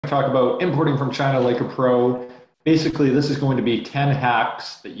talk about importing from China like a pro. Basically, this is going to be 10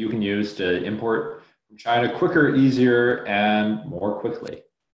 hacks that you can use to import from China quicker, easier, and more quickly.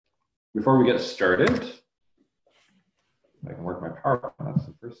 Before we get started, if I can work my PowerPoint, that's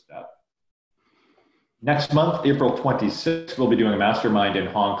the first step. Next month, April 26th, we'll be doing a mastermind in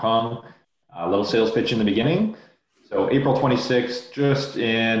Hong Kong. A little sales pitch in the beginning. So April 26th, just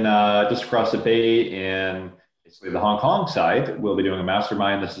across the bay in basically the Hong Kong side, we'll be doing a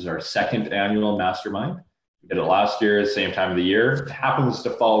mastermind. This is our second annual mastermind. We did it last year, same time of the year. It happens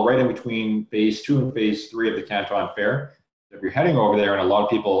to fall right in between phase 2 and phase 3 of the Canton Fair. If you're heading over there, and a lot of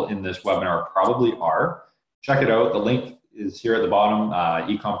people in this webinar probably are, check it out. The link is here at the bottom,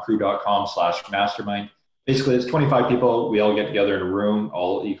 ecomcrew.com/mastermind. Basically, it's 25 people. We all get together in a room,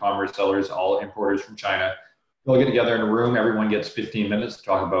 all e-commerce sellers, all importers from China. We all get together in a room. Everyone gets 15 minutes to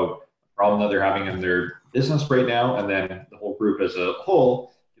talk about the problem that they're having in their business right now, and then the whole group as a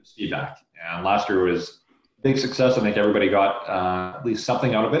whole gives feedback. And last year was a big success. I think everybody got at least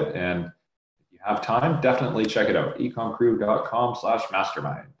something out of it. And if you have time, definitely check it out,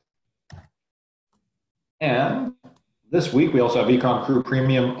 ecomcrew.com/mastermind. And this week, we also have Ecom Crew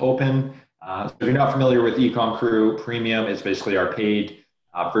Premium open. So if you're not familiar with Ecom Crew Premium, it's basically our paid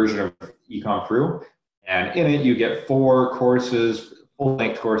version of Ecom Crew. And in it, you get 4 courses,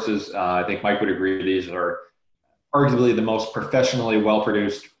 full-length courses. I think Mike would agree these are arguably the most professionally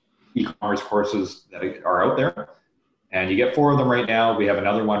well-produced e-commerce courses that are out there. And you get 4 of them right now. We have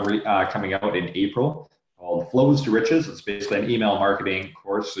another one coming out in April called Flows to Riches. It's basically an email marketing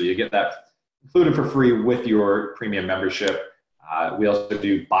course. So you get that included for free with your premium membership. We also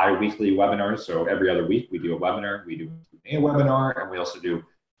do bi-weekly webinars. So every other week we do a webinar. We do a webinar, and we also do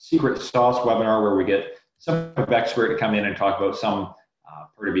secret sauce webinar where we get some expert to come in and talk about some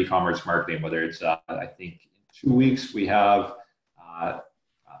part of e-commerce marketing, whether it's, I think in 2 weeks we have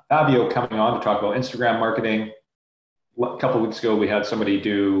Fabio coming on to talk about Instagram marketing. A couple of weeks ago, we had somebody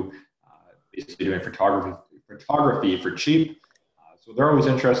do basically doing photography for cheap. So they're always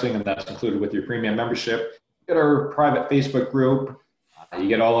interesting, and that's included with your premium membership. You get our private Facebook group. You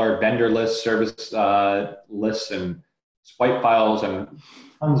get all our vendor lists, service lists, and swipe files, and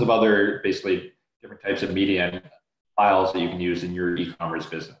tons of other basically different types of media and files that you can use in your e-commerce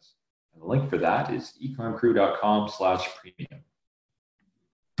business. And the link for that is ecomcrew.com/premium.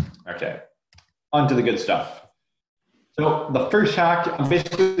 Okay, on to the good stuff. So the first hack, I'm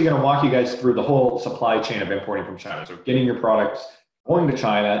basically going to walk you guys through the whole supply chain of importing from China. So getting your products, going to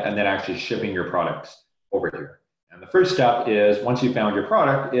China, and then actually shipping your products over here. And the first step is, once you found your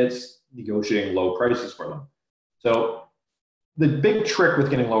product, it's negotiating low prices for them. So the big trick with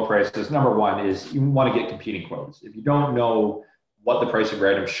getting low prices, number one, is you want to get competing quotes. If you don't know what the price of your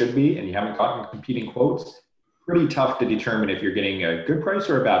item should be and you haven't gotten competing quotes, pretty tough to determine if you're getting a good price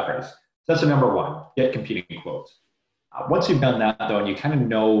or a bad price. So that's the number one, get competing quotes. Once you've done that, though, and you kind of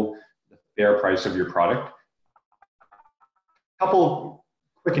know the fair price of your product, a couple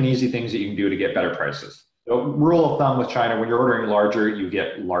quick and easy things that you can do to get better prices. So rule of thumb with China, when you're ordering larger, you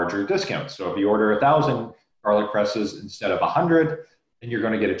get larger discounts. So if you order 1,000 garlic presses instead of 100, then you're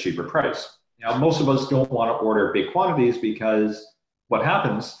going to get a cheaper price. Now, most of us don't want to order big quantities because what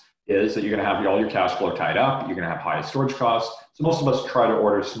happens is that you're going to have all your cash flow tied up. You're going to have high storage costs. So most of us try to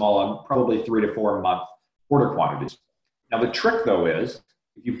order small, and probably 3 to 4 month order quantities. Now, the trick, though, is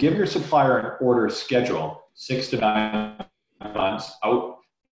if you give your supplier an order schedule 6 to 9 months out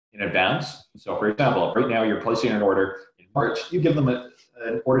in advance. So, for example, right now you're placing an order in March. You give them an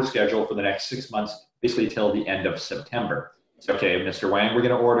order schedule for the next 6 months, basically till the end of September. So, okay, Mr. Wang, we're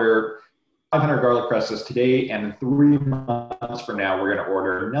going to order 500 garlic presses today, and in 3 months from now, we're going to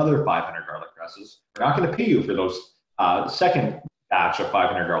order another 500 garlic presses. We're not going to pay you for those second batch of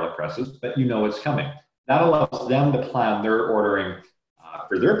 500 garlic presses, but you know it's coming. That allows them to plan their ordering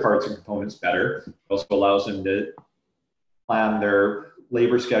for their parts and components better. It also allows them to plan their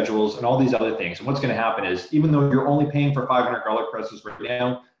labor schedules and all these other things. And what's going to happen is, even though you're only paying for 500 garlic presses right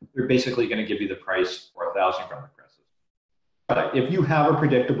now, they're basically going to give you the price for 1,000 garlic presses. But if you have a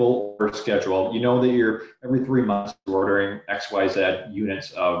predictable order schedule, you know that you're every 3 months you're ordering XYZ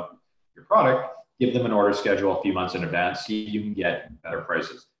units of your product, give them an order schedule a few months in advance, see if you can get better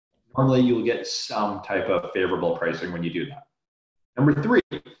prices. Normally, you'll get some type of favorable pricing when you do that. Number 3,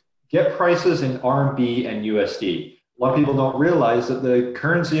 get prices in RMB and USD. A lot of people don't realize that the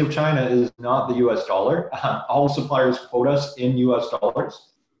currency of China is not the US dollar. All suppliers quote us in US dollars,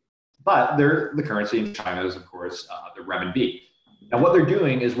 but the currency in China is, of course, the renminbi. Now, what they're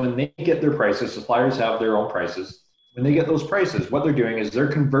doing is when they get their prices, suppliers have their own prices. When they get those prices, what they're doing is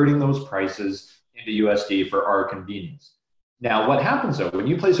they're converting those prices into USD for our convenience. Now, what happens though, when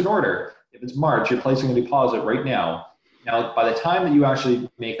you place an order, if it's March, you're placing a deposit right now. Now, by the time that you actually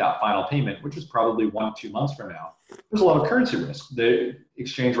make that final payment, which is probably 1 to 2 months from now, there's a lot of currency risk. The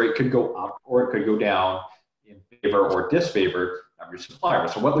exchange rate could go up or it could go down in favor or disfavor of your supplier.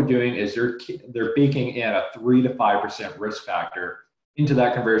 So what they're doing is they're baking in a 3 to 5% risk factor into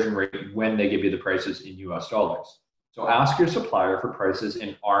that conversion rate when they give you the prices in US dollars. So ask your supplier for prices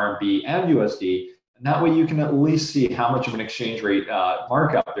in RMB and USD, and that way you can at least see how much of an exchange rate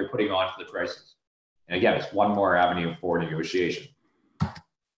markup they're putting on for the prices. And again, it's one more avenue for negotiation.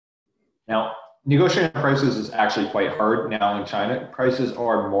 Now, negotiating prices is actually quite hard now in China. Prices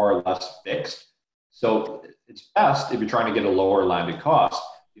are more or less fixed. So it's best if you're trying to get a lower landed cost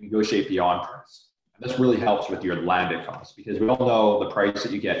to negotiate beyond price. And this really helps with your landed cost because we all know the price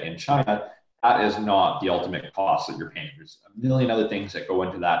that you get in China, that is not the ultimate cost that you're paying. There's a million other things that go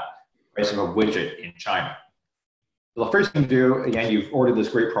into that price of a widget in China. So the first thing to do, again, you've ordered this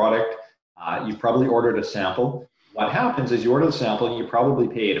great product. You've probably ordered a sample. What happens is you order the sample and you probably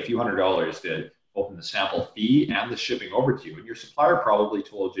paid a few $100s to open the sample fee and the shipping over to you. And your supplier probably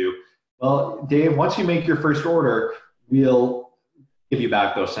told you, well, Dave, once you make your first order, we'll give you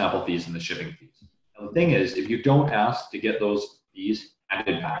back those sample fees and the shipping fees. Now, the thing is, if you don't ask to get those fees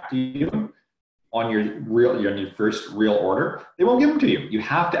handed back to you on your first real order, they won't give them to you. You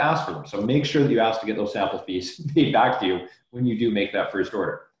have to ask for them. So make sure that you ask to get those sample fees paid back to you when you do make that first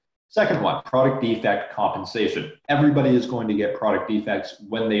order. Second one, product defect compensation. Everybody is going to get product defects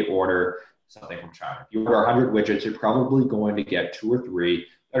when they order something from China. If you order 100 widgets, you're probably going to get 2 or 3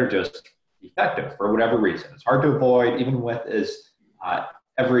 that are just defective for whatever reason. It's hard to avoid, even with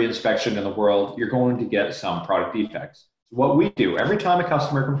every inspection in the world, you're going to get some product defects. So what we do, every time a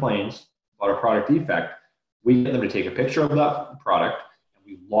customer complains about a product defect, we get them to take a picture of that product and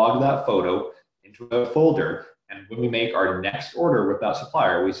we log that photo into a folder. And when we make our next order with that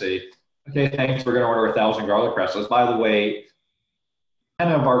supplier, we say, okay, thanks, we're going to order 1,000 garlic presses. By the way,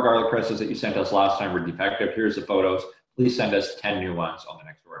 10 of our garlic presses that you sent us last time were defective. Here's the photos. Please send us 10 new ones on the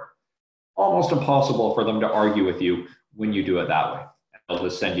next order. Almost impossible for them to argue with you when you do it that way. And they'll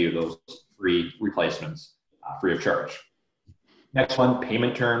just send you those free replacements free of charge. Next one,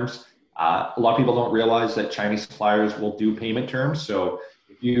 payment terms. A lot of people don't realize that Chinese suppliers will do payment terms. So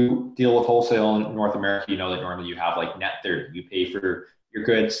if you deal with wholesale in North America, you know that normally you have like net 30. You pay for your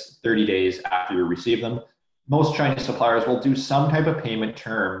goods 30 days after you receive them. Most Chinese suppliers will do some type of payment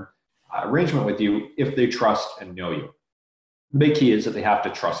term arrangement with you if they trust and know you. The big key is that they have to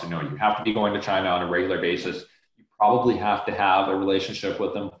trust and know you. You have to be going to China on a regular basis. You probably have to have a relationship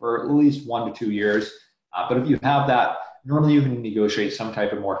with them for at least 1 to 2 years. But if you have that, normally you can negotiate some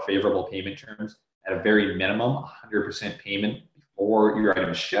type of more favorable payment terms at a very minimum, 100% payment before your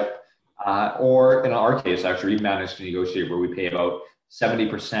items ship. Or in our case, actually, we managed to negotiate where we pay about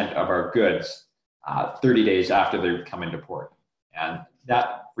 70% of our goods 30 days after they come into port. And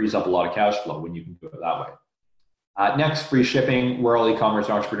that frees up a lot of cash flow when you can do it that way. Next, free shipping. We're all e-commerce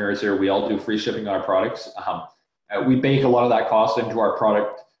entrepreneurs here. We all do free shipping on our products. We bake a lot of that cost into our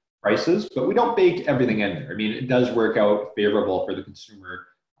product prices, but we don't bake everything in there. I mean, it does work out favorable for the consumer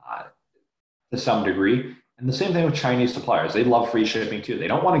to some degree. And the same thing with Chinese suppliers. They love free shipping too. They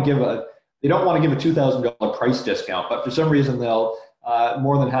don't want to give a $2,000 price discount, but for some reason they'll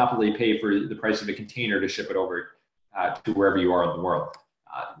more than happily pay for the price of a container to ship it over to wherever you are in the world.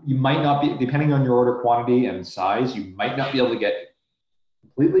 You might not be, depending on your order quantity and size, you might not be able to get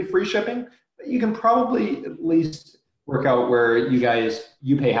completely free shipping, but you can probably at least work out where you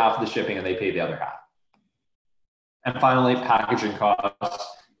pay half of the shipping and they pay the other half. And finally, packaging costs.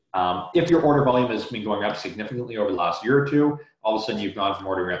 If your order volume has been going up significantly over the last year or two, all of a sudden you've gone from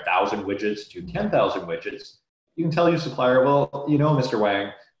ordering 1,000 widgets to 10,000 widgets, you can tell your supplier, well, you know, Mr.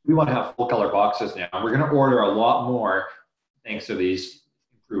 Wang, we want to have full color boxes now. We're going to order a lot more thanks to these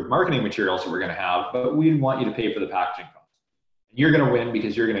improved marketing materials that we're going to have, but we want you to pay for the packaging costs. And you're going to win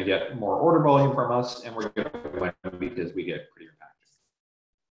because you're going to get more order volume from us, and we're going to win because we get prettier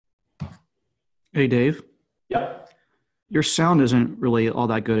packaging. Hey, Dave. Yep. Your sound isn't really all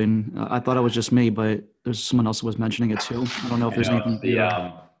that good, and I thought it was just me, but there's someone else who was mentioning it too. I don't know if there's anything.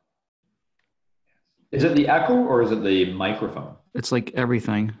 Is it the echo or is it the microphone? It's like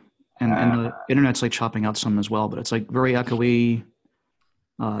everything, and the internet's like chopping out some as well, but it's like very echoey.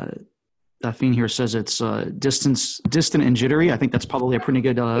 That thing here says it's distant and jittery. I think that's probably a pretty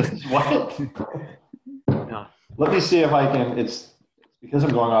good. What? Yeah. Let me see if I can. It's because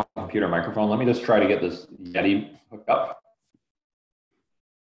I'm going off the computer microphone. Let me just try to get this Yeti hooked up.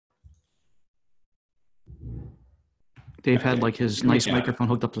 Dave had like his nice Yeah. microphone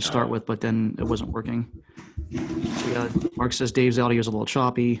hooked up to start with, but then it wasn't working. Yeah, Mark says Dave's audio is a little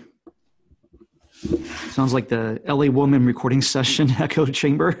choppy. Sounds like the LA Woman recording session echo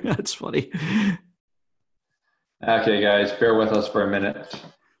chamber. That's funny. Okay, guys, bear with us for a minute.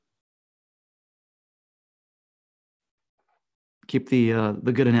 Keep the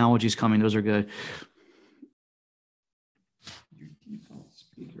good analogies coming. Those are good. Your default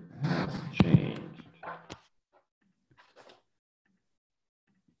speaker has changed.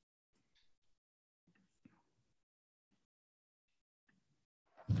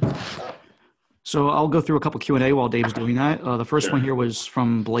 So I'll go through a couple Q&A while Dave's doing that. The first Sure. one here was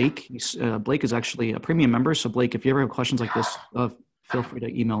from Blake. Blake is actually a premium member. So Blake, if you ever have questions like this, feel free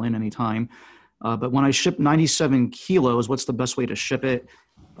to email in anytime. But when I ship 97 kilos, what's the best way to ship it?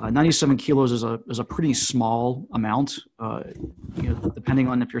 97 kilos is a pretty small amount, depending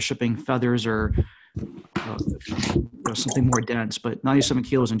on if you're shipping feathers or something more dense. But 97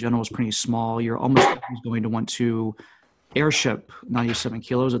 kilos in general is pretty small. You're almost always going to want to airship 97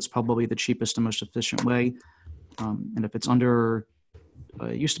 kilos. It's probably the cheapest and most efficient way. And if it's under,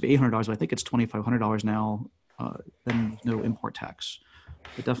 it used to be $800, but I think it's $2,500 now, then no import tax,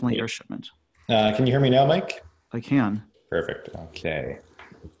 but definitely air shipment. Can you hear me now, Mike? I can. Perfect. Okay.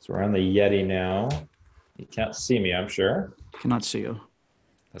 So we're on the Yeti now. You can't see me, I'm sure. Cannot see you.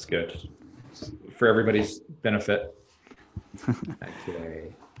 That's good. For everybody's benefit.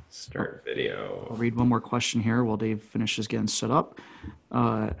 Okay. Start video. I'll read one more question here while Dave finishes getting set up.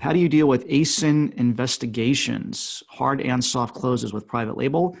 How do you deal with ASIN investigations, hard and soft closes with private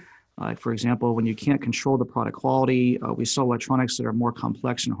label? For example, when you can't control the product quality, we sell electronics that are more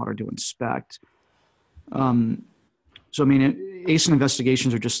complex and harder to inspect. So, I mean, ASIN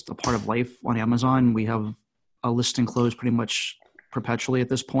investigations are just a part of life on Amazon. We have a listing closed pretty much perpetually at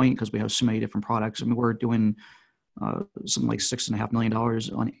this point because we have so many different products. I mean, we're doing something like $6.5 million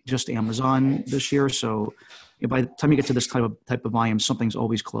on just Amazon this year. So by the time you get to this type of volume, something's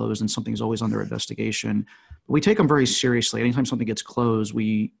always closed and something's always under investigation. But we take them very seriously. Anytime something gets closed,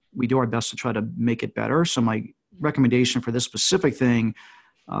 we do our best to try to make it better. So my recommendation for this specific thing,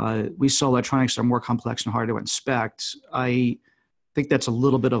 we sell electronics that are more complex and harder to inspect. I think that's a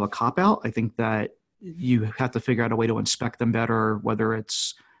little bit of a cop-out. I think that you have to figure out a way to inspect them better, whether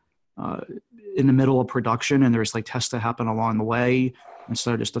it's in the middle of production and there's like tests that happen along the way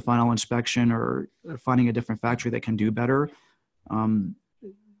instead of just a final inspection, or finding a different factory that can do better.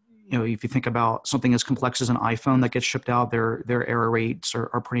 If you think about something as complex as an iPhone that gets shipped out, their error rates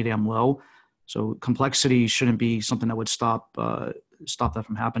are pretty damn low. So complexity shouldn't be something that would stop that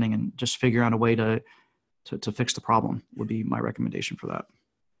from happening, and just figure out a way to fix the problem would be my recommendation for that.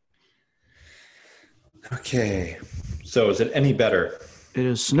 Okay. So is it any better? It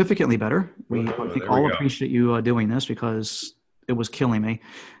is significantly better. I think all appreciate you doing this because it was killing me.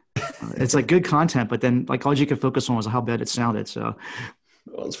 It's like good content, but then like all you could focus on was how bad it sounded. So,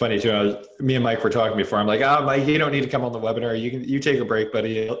 well, it's funny too. Me and Mike were talking before. I'm like, Mike, you don't need to come on the webinar. You take a break,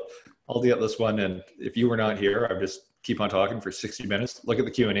 buddy. I'll do this one. And if you were not here, I would just keep on talking for 60 minutes. Look at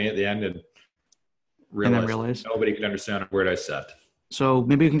the Q&A at the end and realize nobody could understand a word I said. So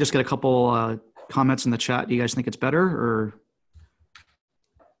maybe we can just get a couple comments in the chat. Do you guys think it's better or?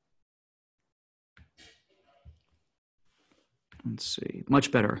 Let's see.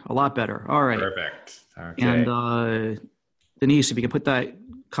 Much better. A lot better. All right. Perfect. Okay. And Denise, if you can put that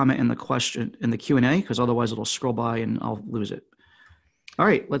comment in the Q&A, because otherwise it'll scroll by and I'll lose it. All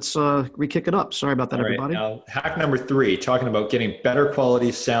right. Let's re-kick it up. Sorry about that, everybody. Now, hack number 3, talking about getting better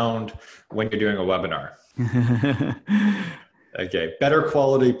quality sound when you're doing a webinar. Okay. Better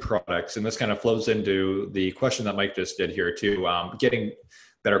quality products. And this kind of flows into the question that Mike just did here too. Getting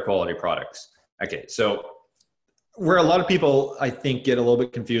better quality products. Okay. So where a lot of people, I think, get a little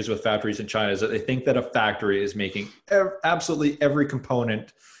bit confused with factories in China is that they think that a factory is making absolutely every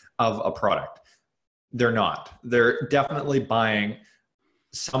component of a product. They're not. They're definitely buying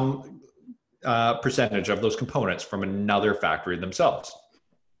some percentage of those components from another factory themselves.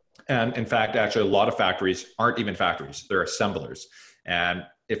 And in fact, actually, a lot of factories aren't even factories. They're assemblers. And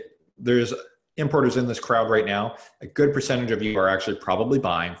if there's importers in this crowd right now, a good percentage of you are actually probably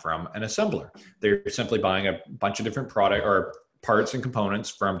buying from an assembler. They're simply buying a bunch of different product or parts and components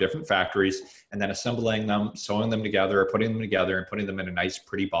from different factories and then assembling them, sewing them together, or putting them together and putting them in a nice,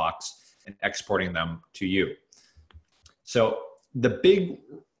 pretty box and exporting them to you. So the big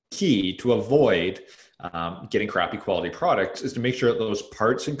key to avoid getting crappy quality products is to make sure that those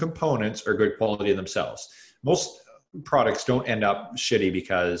parts and components are good quality themselves. Most products don't end up shitty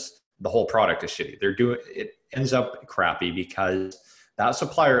because the whole product is shitty. It ends up crappy because that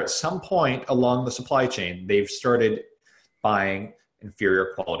supplier at some point along the supply chain, they've started buying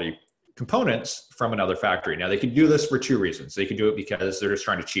inferior quality components from another factory. Now, they could do this for two reasons. They could do it because they're just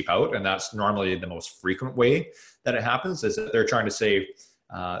trying to cheap out, and that's normally the most frequent way that it happens, is that they're trying to save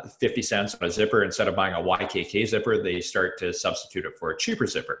 50 cents on a zipper. Instead of buying a YKK zipper, they start to substitute it for a cheaper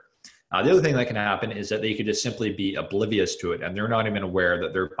zipper. The other thing that can happen is that they could just simply be oblivious to it, and they're not even aware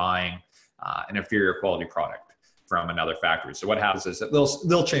that they're buying an inferior quality product from another factory. So what happens is that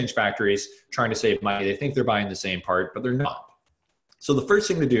they'll change factories trying to save money. They think they're buying the same part, but they're not. So the first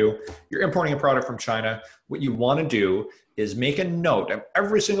thing to do, you're importing a product from China, what you want to do is make a note of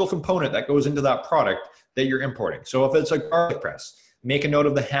every single component that goes into that product that you're importing. So if it's a garlic press, make a note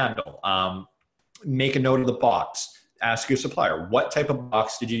of the handle, make a note of the box. Ask your supplier, what type of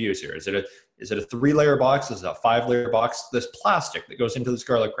box did you use here? Is it a 3-layer box? Is it a 5-layer box? This plastic that goes into this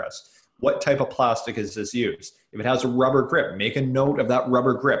garlic press, what type of plastic is this used? If it has a rubber grip, make a note of that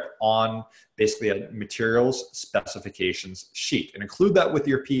rubber grip on basically a materials specifications sheet and include that with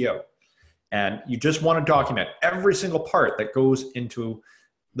your PO. And you just want to document every single part that goes into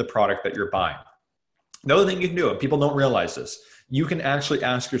the product that you're buying. Another thing you can do, and people don't realize this, you can actually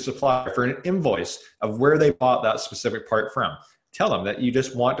ask your supplier for an invoice of where they bought that specific part from. Tell them that you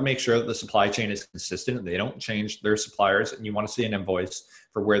just want to make sure that the supply chain is consistent and they don't change their suppliers, and you want to see an invoice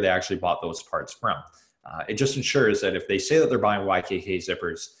for where they actually bought those parts from. It just ensures that if they say that they're buying YKK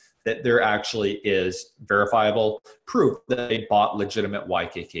zippers, that there actually is verifiable proof that they bought legitimate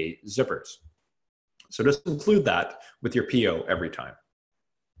YKK zippers. So just include that with your PO every time.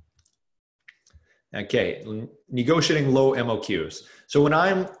 Okay, negotiating low MOQs. So when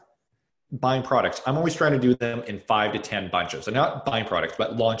I'm buying products, I'm always trying to do them in 5 to 10 bunches. I'm not buying products,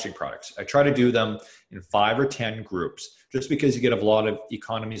 but launching products. I try to do them in 5 or 10 groups, just because you get a lot of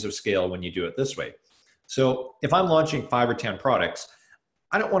economies of scale when you do it this way. So if I'm launching 5 or 10 products,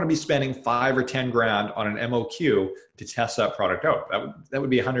 I don't want to be spending 5 or 10 grand on an MOQ to test that product out. That would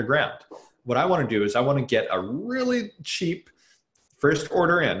be 100 grand. What I want to do is I want to get a really cheap first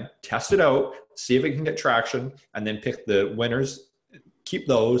order in, test it out, see if it can get traction, and then pick the winners, keep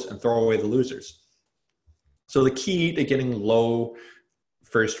those, and throw away the losers. So the key to getting low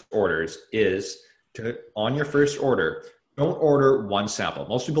first orders is to, on your first order, don't order one sample.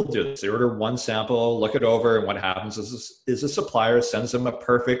 Most people do this. They order one sample, look it over, and what happens is a supplier sends them a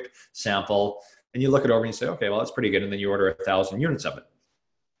perfect sample, and you look it over and you say, okay, well, that's pretty good, and then you order 1,000 units of it.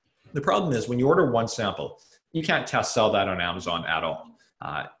 The problem is when you order one sample, you can't sell that on Amazon at all.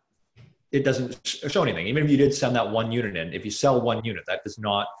 It doesn't show anything. Even if you did send that one unit in, if you sell one unit, that does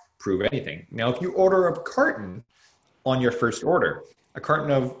not prove anything. Now, if you order a carton on your first order, a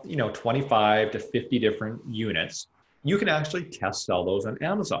carton of 25 to 50 different units, you can actually test sell those on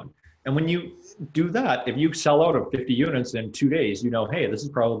Amazon. And when you do that, if you sell out of 50 units in 2 days, hey, this is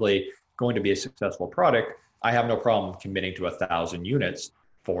probably going to be a successful product. I have no problem committing to 1,000 units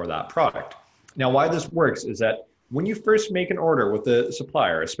for that product. Now, why this works is that when you first make an order with the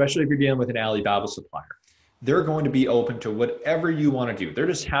supplier, especially if you're dealing with an Alibaba supplier, they're going to be open to whatever you want to do. They're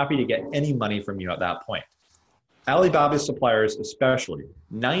just happy to get any money from you at that point. Alibaba suppliers especially,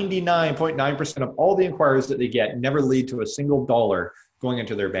 99.9% of all the inquiries that they get never lead to a single dollar going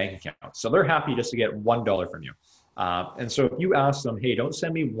into their bank account. So they're happy just to get $1 from you. And so if you ask them, hey, don't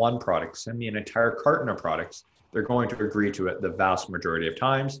send me one product, send me an entire carton of products, they're going to agree to it the vast majority of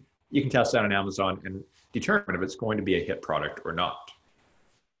times. You can test that on Amazon and determine if it's going to be a hit product or not.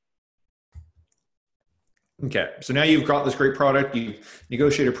 Okay, so now you've got this great product, you've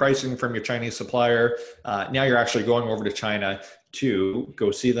negotiated pricing from your Chinese supplier. Now you're actually going over to China to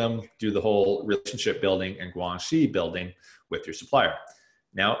go see them, do the whole relationship building and guanxi building with your supplier.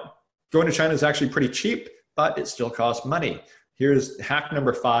 Now, going to China is actually pretty cheap, but it still costs money. Here's hack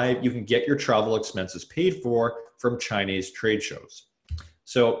number 5. You can get your travel expenses paid for from Chinese trade shows.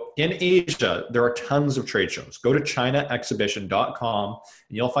 So in Asia, there are tons of trade shows. Go to chinaexhibition.com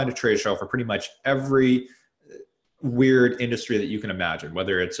and you'll find a trade show for pretty much every weird industry that you can imagine,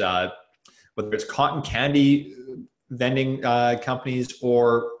 whether it's cotton candy vending companies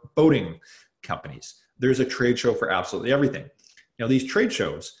or boating companies. There's a trade show for absolutely everything. Now, these trade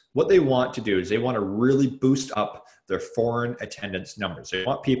shows, what they want to do is they want to really boost up their foreign attendance numbers. They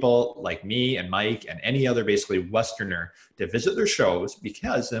want people like me and Mike and any other basically Westerner to visit their shows,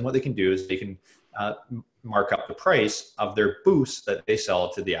 because then what they can do is they can mark up the price of their booths that they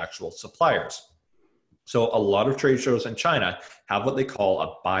sell to the actual suppliers. So a lot of trade shows in China have what they call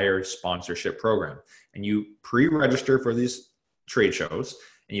a buyer sponsorship program. And you pre-register for these trade shows,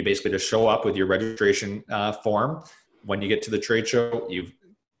 and you basically just show up with your registration form. When you get to the trade show, you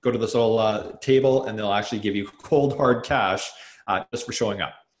go to this little table and they'll actually give you cold hard cash just for showing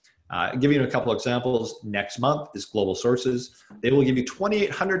up. Give you a couple of examples. Next month is Global Sources. They will give you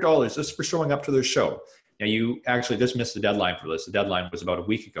 $2,800 just for showing up to their show. Now, you actually just missed the deadline for this. The deadline was about a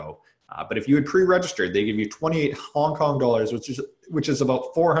week ago. But if you had pre-registered, they give you 28 Hong Kong dollars, which is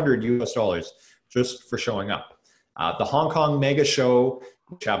about 400 US dollars just for showing up. The Hong Kong Mega Show,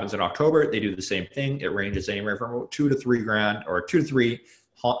 which happens in October, they do the same thing. It ranges anywhere from 2 to 3 grand, or 2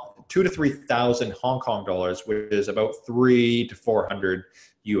 to 3,000 Hong Kong dollars, which is about 3 to 400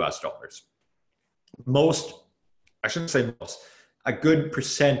 US dollars. I shouldn't say most, a good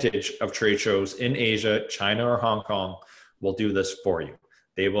percentage of trade shows in Asia, China, or Hong Kong will do this for you.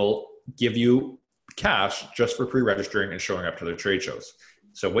 They will give you cash just for pre-registering and showing up to their trade shows.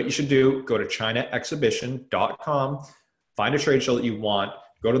 So what you should do, go to chinaexhibition.com, find a trade show that you want,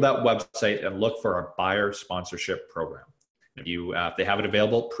 go to that website and look for a buyer sponsorship program. If they have it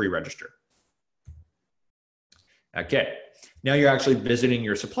available, pre-register. Okay, now you're actually visiting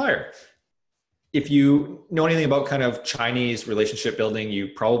your supplier. If you know anything about kind of Chinese relationship building, you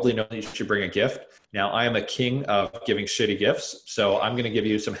probably know that you should bring a gift. Now, I am a king of giving shitty gifts, so I'm going to give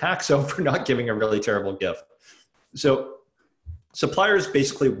you some hacks for not giving a really terrible gift. So suppliers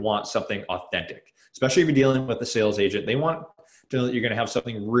basically want something authentic, especially if you're dealing with a sales agent. They want to know that you're going to have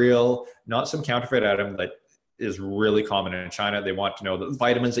something real, not some counterfeit item that is really common in China. They want to know that the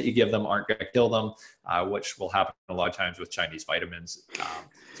vitamins that you give them aren't going to kill them, which will happen a lot of times with Chinese vitamins.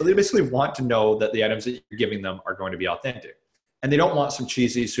 So they basically want to know that the items that you're giving them are going to be authentic. And they don't want some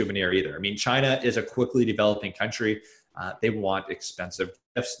cheesy souvenir either. I mean, China is a quickly developing country. They want expensive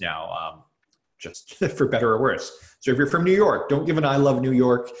gifts now, just for better or worse. So if you're from New York, don't give an I Love New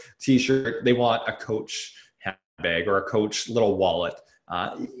York t-shirt. They want a Coach handbag or a Coach little wallet.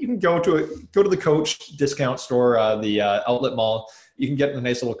 You can go to the Coach discount store, the outlet mall. You can get a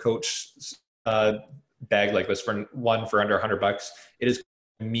nice little Coach bag like this for under $100. It is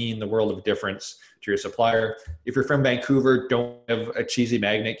mean the world of difference to your supplier. If you're from Vancouver, don't give a cheesy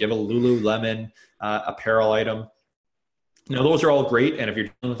magnet, give a Lululemon apparel item. Now, those are all great. And if you're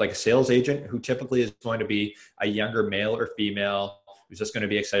dealing with like a sales agent who typically is going to be a younger male or female who's just going to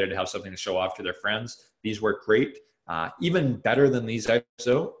be excited to have something to show off to their friends, these work great. Even better than these items,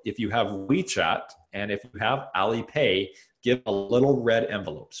 though, if you have WeChat and if you have Alipay, give a little red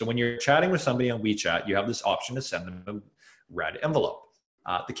envelope. So when you're chatting with somebody on WeChat, you have this option to send them a red envelope.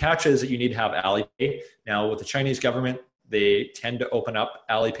 The catch is that you need to have Alipay. Now, with the Chinese government, they tend to open up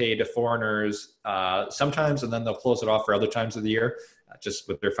Alipay to foreigners sometimes, and then they'll close it off for other times of the year, just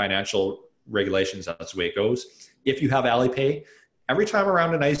with their financial regulations. That's the way it goes. If you have Alipay, every time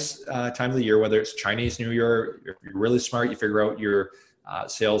around a nice time of the year, whether it's Chinese New Year, if you're really smart, you figure out your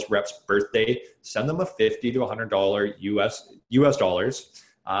sales rep's birthday, send them a $50 to $100 US dollars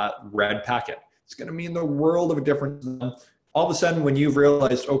red packet. It's going to mean the world of a difference. All of a sudden, when you've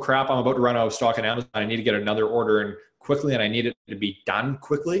realized, oh crap, I'm about to run out of stock on Amazon, I need to get another order in quickly and I need it to be done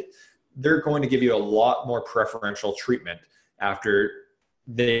quickly, they're going to give you a lot more preferential treatment after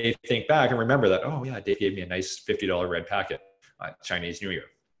they think back and remember that, oh yeah, Dave gave me a nice $50 red packet. Chinese New Year.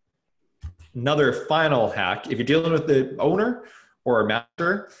 Another final hack, if you're dealing with the owner or a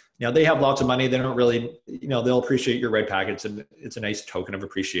master, now they have lots of money. They don't really, they'll appreciate your red packets and it's a nice token of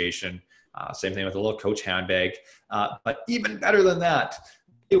appreciation. Same thing with a little Coach handbag. But even better than that,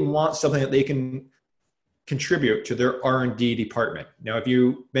 they want something that they can contribute to their R&D department. Now, if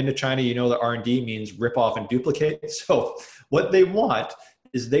you've been to China, you know that R&D means rip off and duplicate. So what they want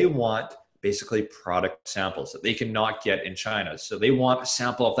is basically product samples that they cannot get in China. So they want a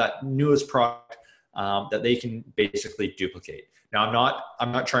sample of that newest product that they can basically duplicate. Now,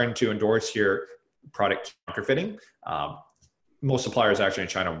 I'm not trying to endorse here product counterfeiting. Most suppliers actually in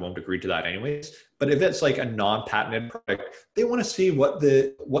China won't agree to that anyways. But if it's like a non-patented product, they want to see what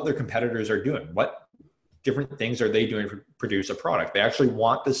their competitors are doing. What different things are they doing to produce a product? They actually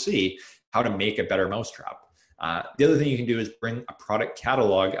want to see how to make a better mousetrap. The other thing you can do is bring a product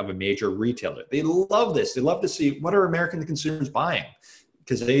catalog of a major retailer. They love this. They love to see what are American consumers buying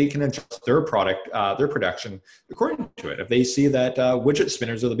because they can adjust their product, their production according to it. If they see that widget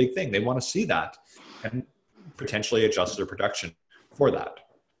spinners are the big thing, they want to see that and potentially adjust their production for that.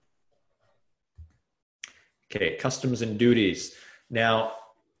 Okay, customs and duties. Now,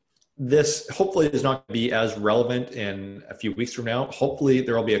 this hopefully is not going to be as relevant in a few weeks from now. Hopefully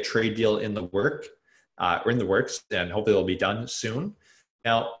there will be a trade deal in the works, and hopefully it'll be done soon.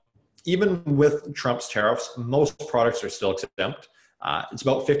 Now, even with Trump's tariffs, most products are still exempt. It's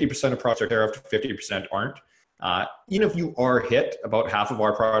about 50% of products are tariffed, 50% aren't. Even if you are hit, about half of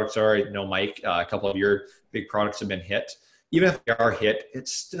our products are. I know, Mike, a couple of your big products have been hit. Even if they are hit,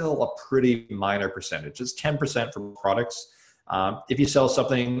 it's still a pretty minor percentage. It's 10% for products. If you sell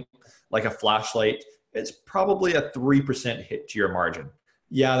something like a flashlight, it's probably a 3% hit to your margin.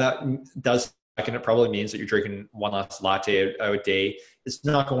 Yeah, that does, and it probably means that you're drinking one less latte a day. It's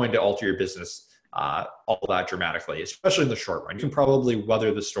not going to alter your business all that dramatically, especially in the short run. You can probably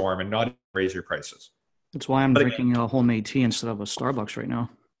weather the storm and not raise your prices. That's why I'm drinking a homemade tea instead of a Starbucks right now.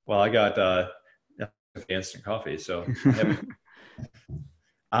 Well, I got instant coffee, so I haven't.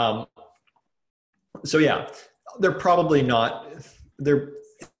 So yeah, they're probably not. They're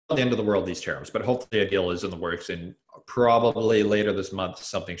not the end of the world, these tariffs, but hopefully a deal is in the works, and probably later this month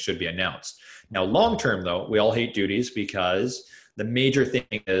something should be announced. Now, long term though, we all hate duties because the major thing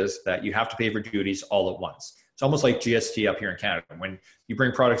is that you have to pay for duties all at once. It's almost like GST up here in Canada. When you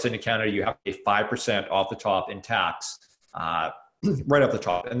bring products into Canada, you have to pay 5% off the top in tax, right off the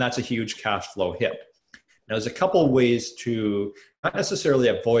top, and that's a huge cash flow hit. Now, there's a couple ways to not necessarily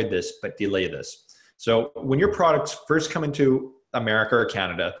avoid this, but delay this. So when your products first come into America or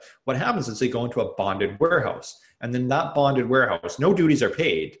Canada, what happens is they go into a bonded warehouse. And then that bonded warehouse, no duties are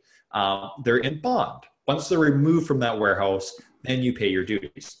paid. They're in bond. Once they're removed from that warehouse, then you pay your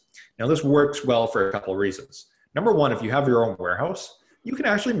duties. Now, this works well for a couple of reasons. Number one, if you have your own warehouse, you can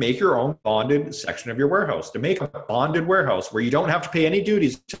actually make your own bonded section of your warehouse. To make a bonded warehouse where you don't have to pay any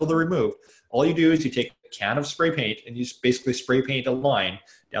duties until they're removed, all you do is you take a can of spray paint and you basically spray paint a line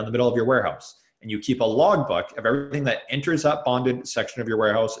down the middle of your warehouse. And you keep a logbook of everything that enters that bonded section of your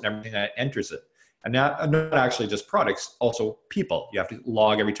warehouse and everything that enters it. And not actually just products, also people. You have to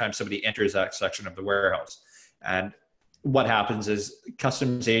log every time somebody enters that section of the warehouse. And what happens is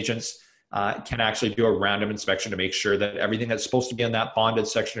customs agents can actually do a random inspection to make sure that everything that's supposed to be in that bonded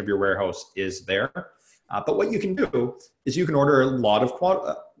section of your warehouse is there. But what you can do is you can order a lot of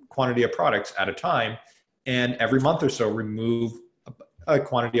quantity of products at a time, and every month or so remove a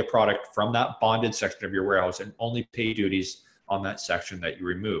quantity of product from that bonded section of your warehouse and only pay duties on that section that you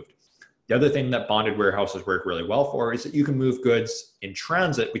removed. The other thing that bonded warehouses work really well for is that you can move goods in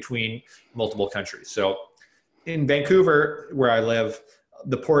transit between multiple countries. So in Vancouver, where I live,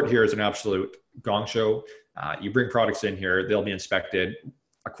 the port here is an absolute gong show. You bring products in here, they'll be inspected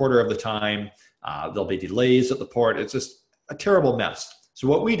a quarter of the time. There'll be delays at the port. It's just a terrible mess. So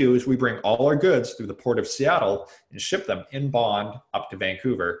what we do is we bring all our goods through the port of Seattle and ship them in bond up to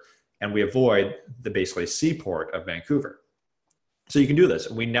Vancouver, and we avoid the basically seaport of Vancouver. So you can do this.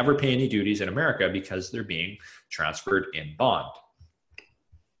 We never pay any duties in America because they're being transferred in bond.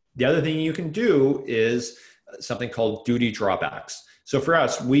 The other thing you can do is something called duty drawbacks. So for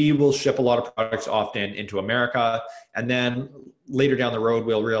us, we will ship a lot of products often into America, and then later down the road,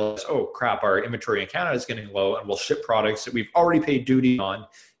 we'll realize, oh crap, our inventory in Canada is getting low, and we'll ship products that we've already paid duty on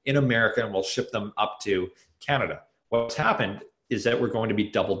in America, and we'll ship them up to Canada. What's happened is that we're going to be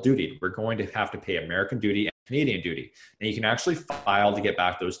double dutied. We're going to have to pay American duty and Canadian duty. And you can actually file to get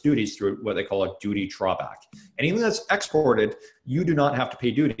back those duties through what they call a duty drawback. Anything that's exported, you do not have to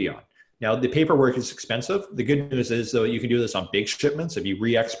pay duty on. Now, the paperwork is expensive. The good news is, though, you can do this on big shipments. If you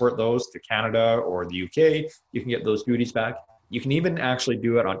re-export those to Canada or the UK, you can get those duties back. You can even actually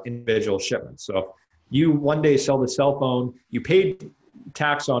do it on individual shipments. So if you one day sell the cell phone, you paid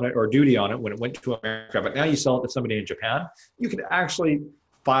tax on it or duty on it when it went to America, but now you sell it to somebody in Japan, you can actually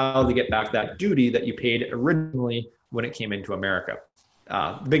file to get back that duty that you paid originally when it came into America.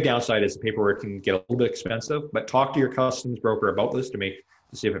 The big downside is the paperwork can get a little bit expensive, but talk to your customs broker about this to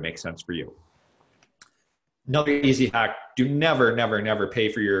see if it makes sense for you. Another easy hack, do never, never, never pay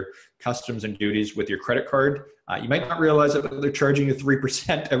for your customs and duties with your credit card. You might not realize that they're charging you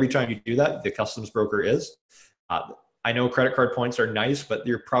 3% every time you do that. The customs broker is. I know credit card points are nice, but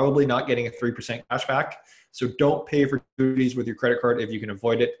you're probably not getting a 3% cash back. So don't pay for duties with your credit card if you can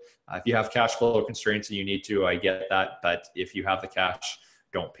avoid it. If you have cash flow constraints and you need to, I get that. But if you have the cash,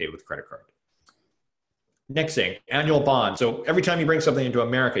 don't pay with credit card. Next thing, annual bond. So every time you bring something into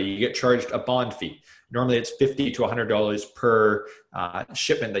America, you get charged a bond fee. Normally it's $50 to $100 per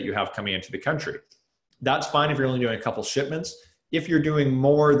shipment that you have coming into the country. That's fine if you're only doing a couple shipments. If you're doing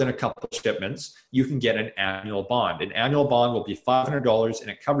more than a couple shipments, you can get an annual bond. An annual bond will be $500 and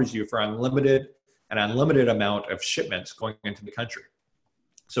it covers you for an unlimited amount of shipments going into the country.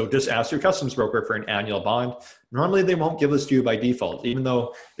 So just ask your customs broker for an annual bond. Normally they won't give this to you by default, even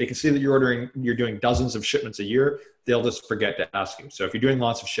though they can see that you're doing dozens of shipments a year, they'll just forget to ask you. So if you're doing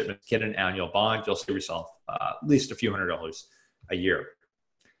lots of shipments, get an annual bond, you'll save yourself at least a few $100s a year.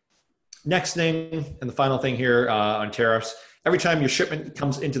 Next thing, and the final thing here on tariffs, every time your shipment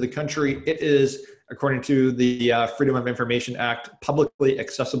comes into the country, it is, according to the Freedom of Information Act, publicly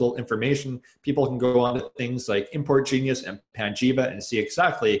accessible information. People can go on to things like Import Genius and Panjiva and see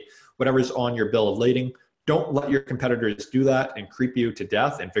exactly whatever's on your bill of lading. Don't let your competitors do that and creep you to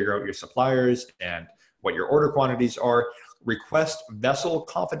death and figure out your suppliers and what your order quantities are. Request vessel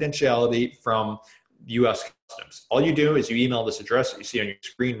confidentiality from US Customs. All you do is you email this address that you see on your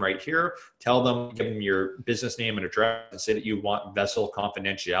screen right here, tell them, give them your business name and address, and say that you want vessel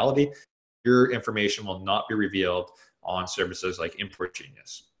confidentiality. Your information will not be revealed on services like Import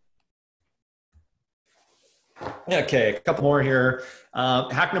Genius. Okay, a couple more here.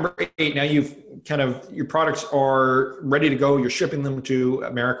 Hack number 8. Now you've your products are ready to go. You're shipping them to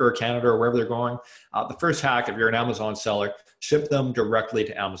America or Canada or wherever they're going. The first hack, if you're an Amazon seller, ship them directly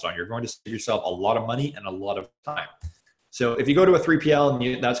to Amazon. You're going to save yourself a lot of money and a lot of time. So if you go to a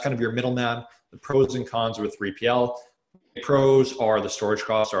 3PL and that's kind of your middleman, the pros and cons of a 3PL. Pros are the storage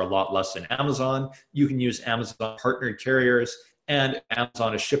costs are a lot less than Amazon. You can use Amazon partnered carriers, and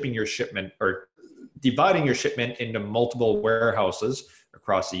Amazon is shipping your shipment or dividing your shipment into multiple warehouses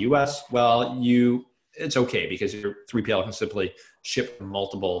across the US. Well, it's okay because your 3PL can simply ship to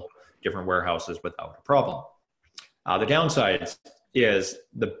multiple different warehouses without a problem. The downside is,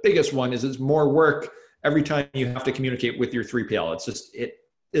 the biggest one is it's more work every time you have to communicate with your 3PL. It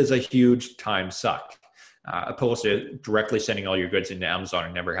is a huge time suck, opposed to directly sending all your goods into Amazon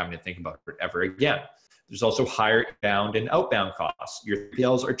and never having to think about it ever again. There's also higher inbound and outbound costs. Your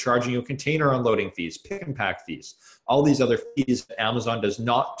 3PLs are charging you container unloading fees, pick and pack fees, all these other fees that Amazon does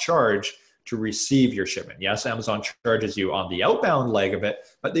not charge to receive your shipment. Yes, Amazon charges you on the outbound leg of it,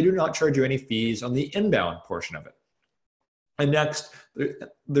 but they do not charge you any fees on the inbound portion of it. And next,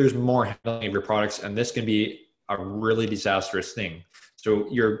 there's more handling of your products, and this can be a really disastrous thing. So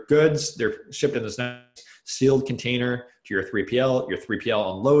your goods, they're shipped in this nice sealed container to your 3PL. Your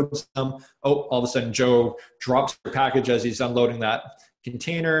 3PL unloads them. Oh, all of a sudden Joe drops your package as he's unloading that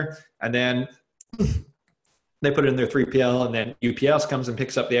container, and then they put it in their 3PL, and then UPS comes and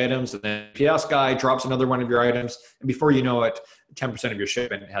picks up the items, and then UPS guy drops another one of your items, and before you know it, 10% of your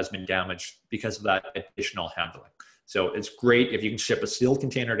shipment has been damaged because of that additional handling. So it's great if you can ship a sealed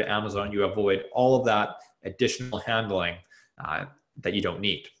container to Amazon. You avoid all of that additional handling that you don't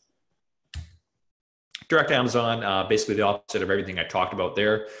need. Direct Amazon, basically the opposite of everything I talked about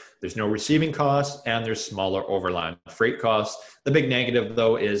there. There's no receiving costs, and there's smaller overland freight costs. The big negative,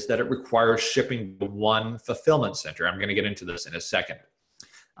 though, is that it requires shipping to one fulfillment center. I'm going to get into this in a second.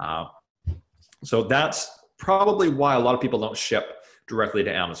 So that's probably why a lot of people don't ship directly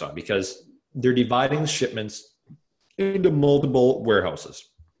to Amazon, because they're dividing shipments into multiple warehouses.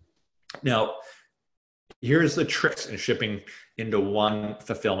 Now, here's the tricks in shipping into one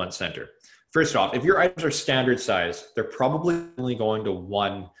fulfillment center. First off, if your items are standard size, they're probably only going to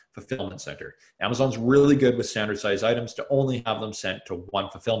one fulfillment center. Amazon's really good with standard size items to only have them sent to one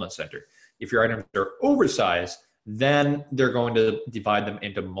fulfillment center. If your items are oversized, then they're going to divide them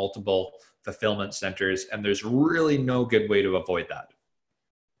into multiple fulfillment centers, and there's really no good way to avoid that.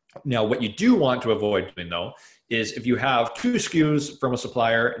 Now, what you do want to avoid doing, though, is if you have 2 SKUs from a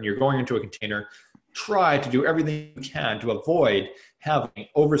supplier and you're going into a container, try to do everything you can to avoid having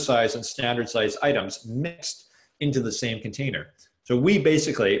oversized and standard size items mixed into the same container. So we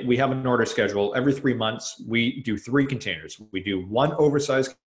have an order schedule. Every 3 months, we do 3 containers. We do 1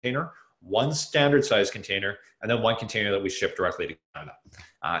 oversized container, 1 standard size container, and then 1 container that we ship directly to Canada.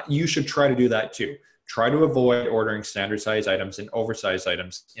 You should try to do that too. Try to avoid ordering standard size items and oversized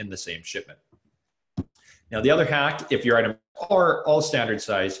items in the same shipment. Now, the other hack, if your items are all standard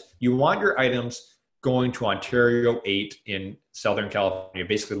size, you want your items going to Ontario 8 in Southern California,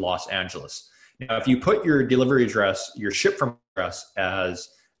 basically Los Angeles. Now, if you put your delivery address, your ship from address as,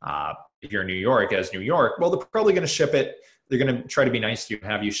 if you're in New York, as New York, well, they're probably going to ship it. They're going to try to be nice to you and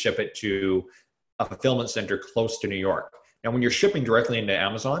have you ship it to a fulfillment center close to New York. Now, when you're shipping directly into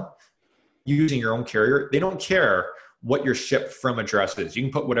Amazon, using your own carrier, they don't care what your ship from address is. You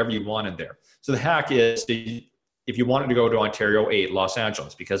can put whatever you want in there. So the hack is, if you wanted to go to Ontario 8, Los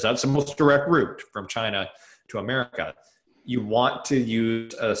Angeles, because that's the most direct route from China to America, you want to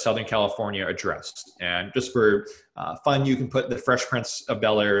use a Southern California address. And just for fun, you can put the Fresh Prince of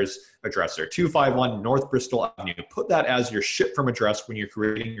Bel-Air's address there, 251 North Bristol Avenue. Put that as your ship from address when you're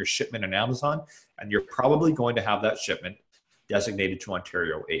creating your shipment on Amazon, and you're probably going to have that shipment designated to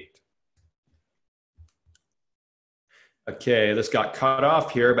Ontario 8. Okay, this got cut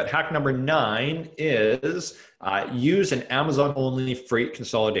off here, but hack number 9 is use an Amazon-only freight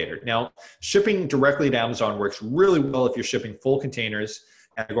consolidator. Now, shipping directly to Amazon works really well if you're shipping full containers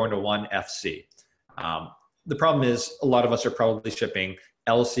and you're going to one FC. The problem is a lot of us are probably shipping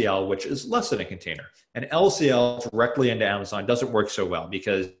LCL, which is less than a container. And LCL directly into Amazon doesn't work so well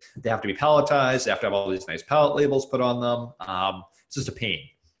because they have to be palletized, they have to have all these nice pallet labels put on them. It's just a pain.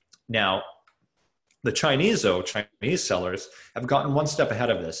 Now, The Chinese, though, Chinese sellers have gotten one step ahead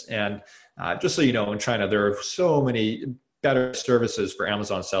of this. And just so you know, in China, there are so many better services for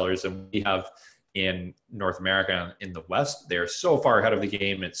Amazon sellers than we have in North America and in the West. They're so far ahead of the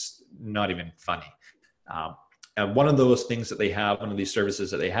game, it's not even funny. And one of those things that they have, one of these services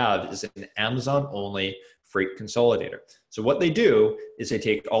that they have, is an Amazon-only freight consolidator. So what they do is they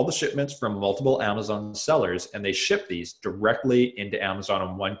take all the shipments from multiple Amazon sellers and they ship these directly into Amazon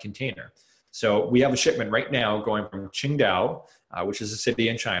in one container. So we have a shipment right now going from Qingdao, which is a city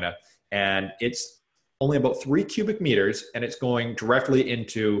in China, and it's only about 3 cubic meters, and it's going directly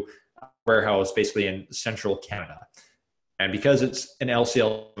into a warehouse basically in central Canada. And because it's an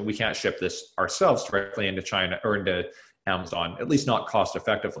LCL, we can't ship this ourselves directly into China or into Amazon, at least not cost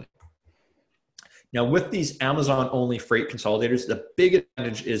effectively. Now, with these Amazon-only freight consolidators, the big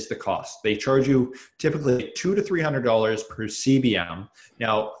advantage is the cost. They charge you typically $200 to $300 per CBM.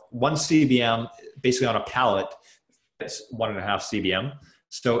 Now, one CBM, basically on a pallet, it's 1.5 CBM.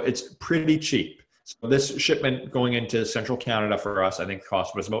 So it's pretty cheap. So this shipment going into central Canada for us, I think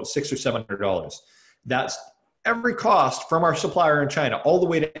cost was about $600 or $700. That's every cost from our supplier in China all the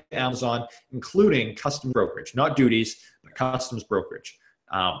way to Amazon, including customs brokerage, not duties, but customs brokerage.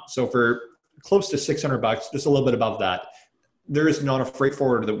 So for close to $600, just a little bit above that, there is not a freight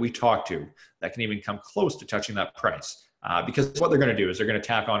forwarder that we talk to that can even come close to touching that price. Because what they're going to do is they're going to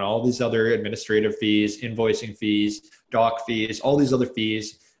tack on all these other administrative fees, invoicing fees, dock fees, all these other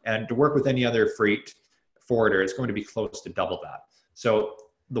fees. And to work with any other freight forwarder, it's going to be close to double that. So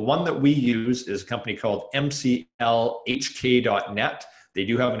the one that we use is a company called mclhk.net. They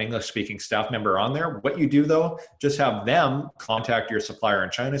do have an English-speaking staff member on there. What you do, though, just have them contact your supplier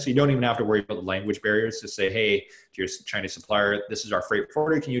in China, so you don't even have to worry about the language barriers. To say, hey, to your Chinese supplier, this is our freight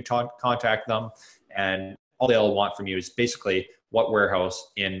forwarder. Can you contact them? And all they'll want from you is basically what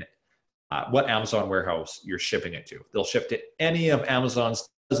warehouse in what Amazon warehouse you're shipping it to. They'll ship to any of Amazon's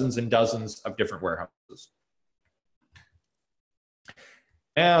dozens and dozens of different warehouses.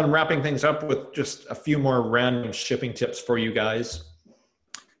 And wrapping things up with just a few more random shipping tips for you guys.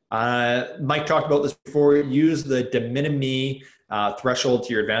 Mike talked about this before. Use the de minimis threshold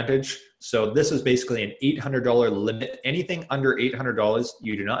to your advantage. So this is basically an $800 limit. Anything under $800,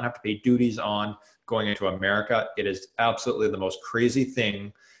 you do not have to pay duties on going into America. It is absolutely the most crazy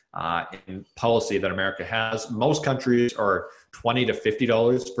thing in policy that America has. Most countries are $20 to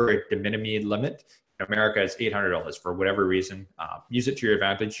 $50 for a de minimis limit. America is $800 for whatever reason. Use it to your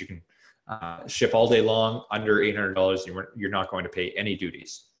advantage. You can ship all day long under $800. You're not going to pay any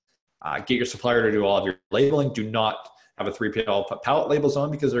duties. Get your supplier to do all of your labeling. Do not have a 3PL put pallet labels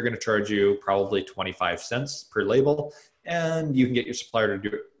on because they're going to charge you probably 25 cents per label. And you can get your supplier to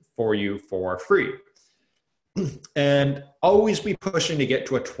do it for you for free. And always be pushing to get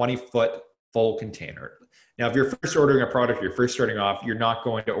to a 20-foot full container. Now, if you're first ordering a product, you're first starting off, you're not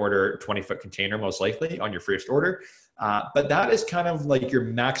going to order a 20-foot container most likely on your first order. But that is kind of like your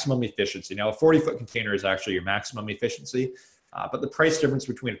maximum efficiency. Now, a 40-foot container is actually your maximum efficiency. But the price difference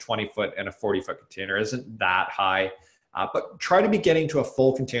between a 20-foot and a 40-foot container isn't that high. But try to be getting to a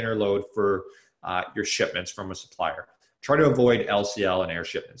full container load for your shipments from a supplier. Try to avoid LCL and air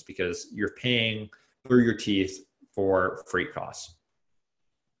shipments because you're paying through your teeth for freight costs.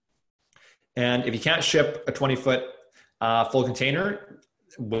 And if you can't ship a 20-foot full container,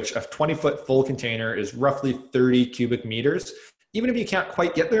 which a 20-foot full container is roughly 30 cubic meters, even if you can't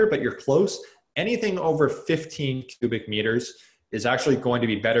quite get there, but you're close, anything over 15 cubic meters is actually going to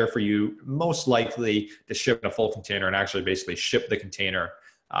be better for you, most likely to ship in a full container and actually basically ship the container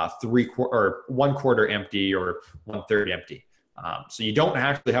 1/4 empty or 1/3 empty. So you don't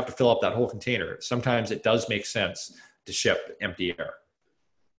actually have to fill up that whole container. Sometimes it does make sense to ship empty air.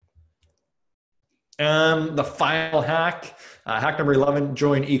 And the final hack, hack number 11,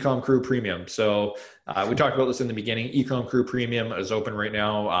 join Ecom Crew Premium. So we talked about this in the beginning. Ecom Crew Premium is open right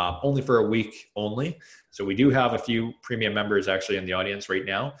now, only for a week only. So we do have a few premium members actually in the audience right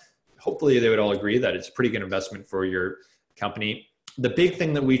now. Hopefully they would all agree that it's a pretty good investment for your company. The big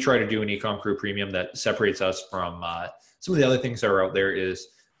thing that we try to do in Ecom Crew Premium that separates us from some of the other things that are out there is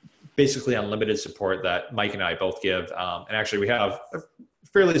basically unlimited support that Mike and I both give. And actually we have a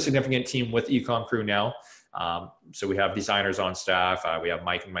fairly significant team with Ecom Crew now. So we have designers on staff, we have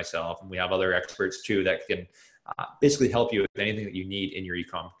Mike and myself, and we have other experts too that can basically help you with anything that you need in your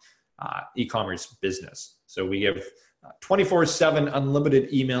e-commerce business. So we give 24/7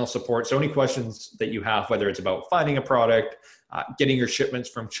 unlimited email support. So any questions that you have, whether it's about finding a product, getting your shipments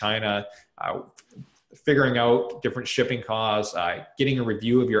from China, figuring out different shipping costs, getting a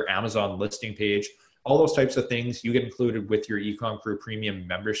review of your Amazon listing page, all those types of things you get included with your Ecom Crew Premium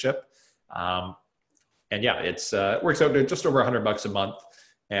membership. And yeah, it's works out to just over $100 a month.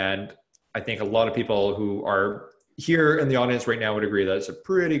 And I think a lot of people who are here in the audience right now would agree that it's a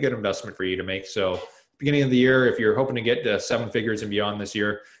pretty good investment for you to make. So beginning of the year, if you're hoping to get to 7 figures and beyond this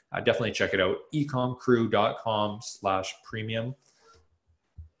year, definitely check it out. ecomcrew.com/premium.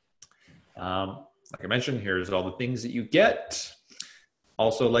 Like I mentioned, here's all the things that you get.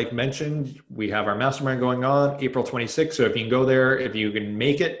 Also, like mentioned, we have our mastermind going on April 26th. So if you can go there, if you can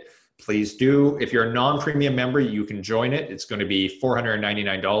make it, please do. If you're a non-premium member, you can join it. It's going to be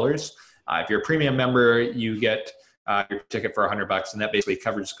 $499. If you're a premium member, you get your ticket for $100, and that basically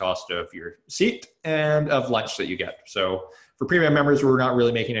covers the cost of your seat and of lunch that you get. So for premium members, we're not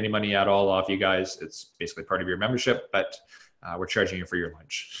really making any money at all off you guys. It's basically part of your membership, but we're charging you for your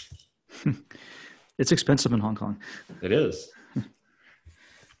lunch. It's expensive in Hong Kong. It is.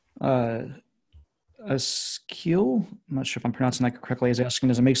 Skill, I'm not sure if I'm pronouncing that correctly, is asking,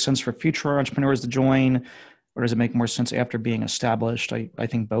 does it make sense for future entrepreneurs to join, or does it make more sense after being established? I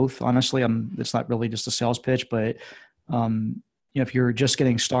think both, honestly. It's not really just a sales pitch, but if you're just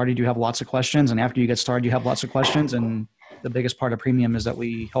getting started, you have lots of questions, and after you get started, you have lots of questions, and the biggest part of Premium is that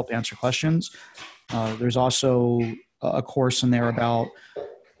we help answer questions. There's also a course in there about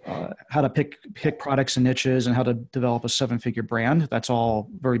how to pick products and niches and how to develop a 7-figure brand. That's all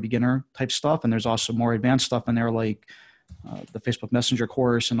very beginner type stuff. And there's also more advanced stuff in there, like the Facebook Messenger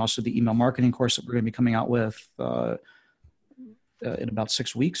course and also the email marketing course that we're going to be coming out with in about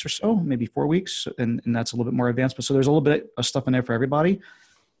 6 weeks or so, maybe 4 weeks. And that's a little bit more advanced. But so there's a little bit of stuff in there for everybody.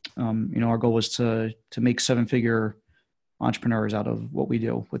 Our goal was to make 7-figure entrepreneurs out of what we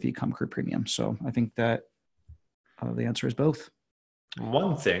do with Ecom Crew Premium. So I think that the answer is both.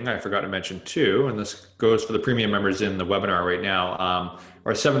 One thing I forgot to mention too, and this goes for the premium members in the webinar right now,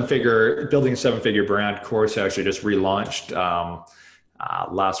 our building a 7-figure brand course actually just relaunched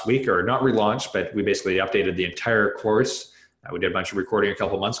last week, or not relaunched, but we basically updated the entire course. We did a bunch of recording a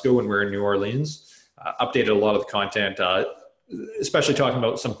couple months ago when we were in New Orleans, updated a lot of the content, especially talking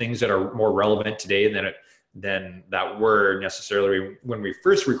about some things that are more relevant today than that were necessarily when we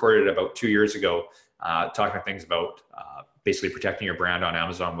first recorded it about 2 years ago, talking things about basically protecting your brand on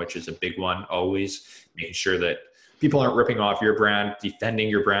Amazon, which is a big one, always making sure that people aren't ripping off your brand, defending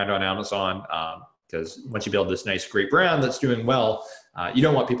your brand on Amazon. Because once you build this nice, great brand that's doing well, you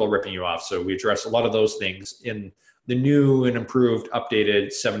don't want people ripping you off. So we address a lot of those things in the new and improved,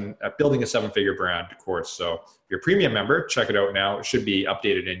 updated building a 7-figure brand course. So if you're a premium member, check it out now. It should be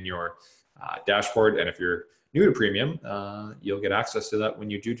updated in your dashboard. And if you're new to premium, you'll get access to that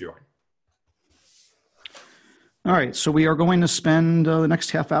when you do join. All right, so we are going to spend the next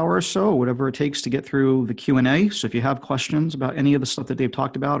half hour or so, whatever it takes to get through the Q&A. So if you have questions about any of the stuff that Dave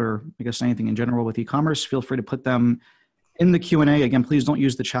talked about, or I guess anything in general with e-commerce, feel free to put them in the Q&A. Again, please don't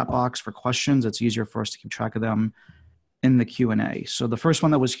use the chat box for questions. It's easier for us to keep track of them in the Q&A. So the first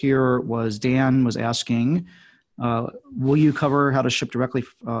one that was here was Dan was asking, will you cover how to ship directly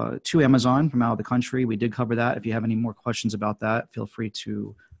to Amazon from out of the country? We did cover that. If you have any more questions about that, feel free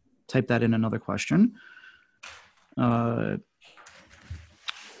to type that in another question.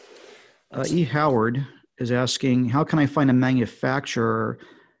 E. Howard is asking, how can I find a manufacturer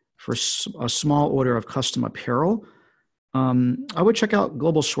for a small order of custom apparel? I would check out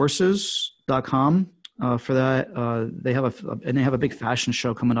globalsources.com for that. They have a big fashion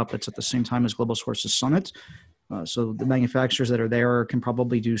show coming up. It's at the same time as Global Sources Summit. So the manufacturers that are there can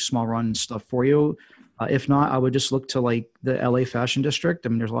probably do small run stuff for you. If not, I would just look to like the LA Fashion District. I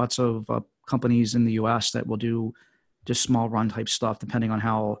mean, there's lots of companies in the US that will do just small run type stuff, depending on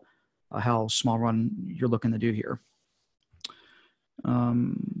how small run you're looking to do here.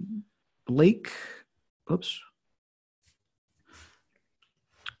 Blake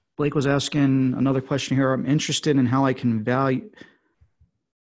was asking another question here. I'm interested in how can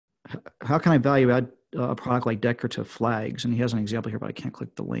I value add a product like decorative flags? And he has an example here, but I can't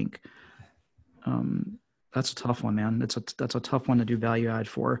click the link. That's a tough one, man. That's a tough one to do value add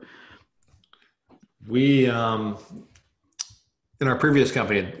for. We, in our previous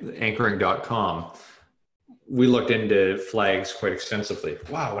company, anchoring.com, we looked into flags quite extensively.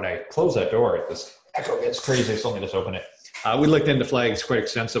 Wow, when I close that door, this echo gets crazy, so let me just open it. We looked into flags quite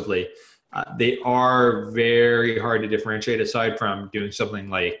extensively. They are very hard to differentiate aside from doing something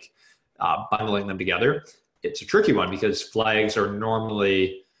like bundling them together. It's a tricky one because flags are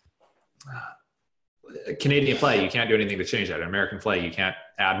normally a Canadian flag. You can't do anything to change that. An American flag, you can't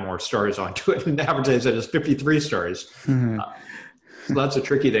add more stars onto it and advertise it as 53 stars. Mm-hmm. So that's a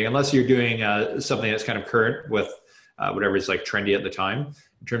tricky thing, unless you're doing something that's kind of current with whatever is like trendy at the time.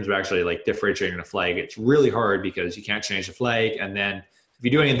 In terms of actually like differentiating a flag, it's really hard because you can't change the flag, and then if you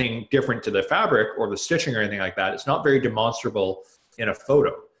do anything different to the fabric or the stitching or anything like that, it's not very demonstrable in a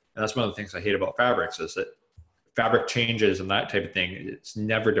photo. And that's one of the things I hate about fabrics, is that fabric changes and that type of thing, it's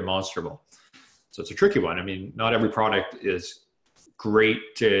never demonstrable. So it's a tricky one. I mean, not every product is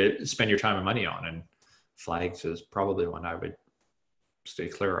great to spend your time and money on, and flags is probably one I would stay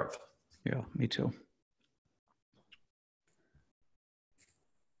clear of. Yeah, me too.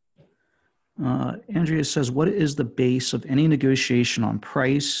 Andrea says, what is the base of any negotiation on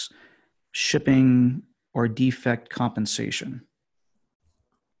price, shipping, or defect compensation?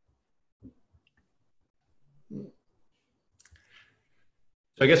 So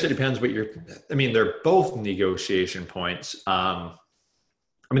I guess it depends what I mean, they're both negotiation points. I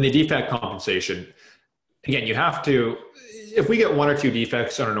mean, the defect compensation, again, you have to, if we get one or two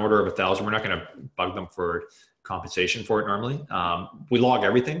defects on an order of 1,000, we're not going to bug them for compensation for it normally. We log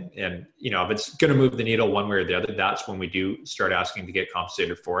everything, and if it's going to move the needle one way or the other, that's when we do start asking to get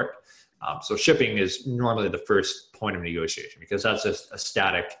compensated for it. So shipping is normally the first point of negotiation, because that's a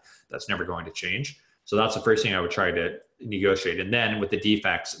static that's never going to change. So that's the first thing I would try to negotiate. And then with the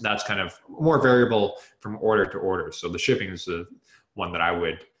defects, that's kind of more variable from order to order. So the shipping is the one that I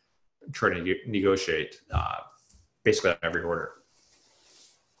would try to negotiate basically on every order.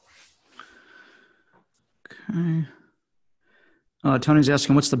 Okay. Tony's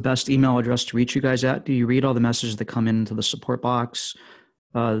asking, what's the best email address to reach you guys at? Do you read all the messages that come into the support box?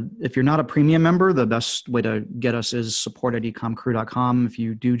 If you're not a premium member, the best way to get us is support@ecomcrew.com. If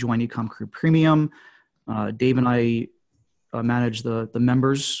you do join Ecom Premium, Dave and I manage the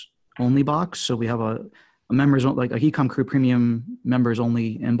members only box. So we have a members, like a Ecom Crew Premium members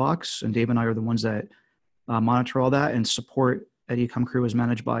only inbox, and Dave and I are the ones that monitor all that. And support at Ecom Crew is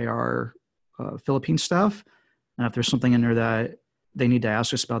managed by our Philippine staff. And if there's something in there that they need to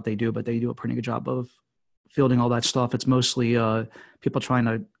ask us about, they do, but they do a pretty good job of fielding all that stuff. It's mostly people trying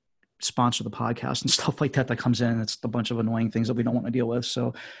to sponsor the podcast and stuff like that comes in. It's a bunch of annoying things that we don't want to deal with.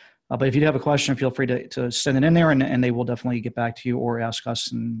 So, but if you have a question, feel free to send it in there, and they will definitely get back to you, or ask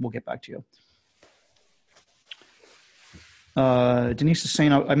us and we'll get back to you. Denise is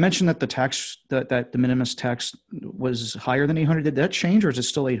saying, I mentioned that the tax, that de minimis tax was higher than 800. Did that change, or is it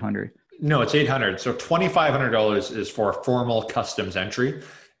still 800? No, it's 800. So $2,500 is for a formal customs entry.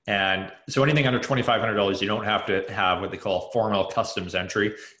 And so anything under $2,500, you don't have to have what they call formal customs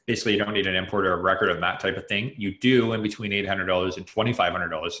entry. Basically, you don't need an importer of record of that type of thing. You do, in between $800 and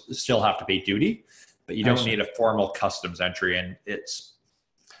 $2,500, still have to pay duty, but you don't need a formal customs entry. And it's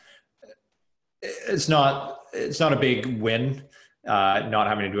not a big win not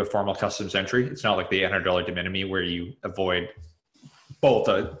having to do a formal customs entry. It's not like the $800 de minimis where you avoid both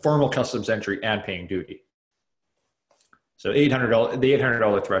a formal customs entry and paying duty. So the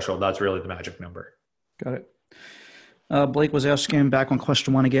 $800 threshold, that's really the magic number. Got it. Blake was asking back on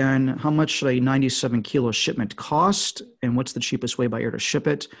question 1 again, how much should a 97 kilo shipment cost, and what's the cheapest way by air to ship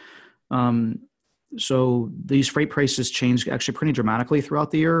it? So these freight prices change actually pretty dramatically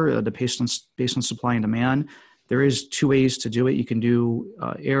throughout the year, based on supply and demand. There is 2 ways to do it. You can do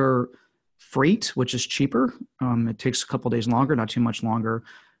air freight, which is cheaper. It takes a couple days longer, not too much longer.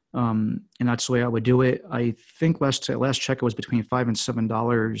 And that's the way I would do it. I think last check it was between $5 and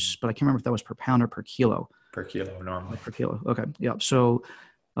 $7, but I can't remember if that was per pound or per kilo. Per kilo, normally. Per kilo. Okay. Yeah. So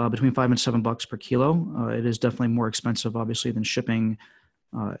between $5 and $7 per kilo. It is definitely more expensive, obviously, than shipping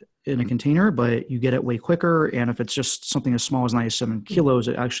in a container, but you get it way quicker. And if it's just something as small as 97 kilos,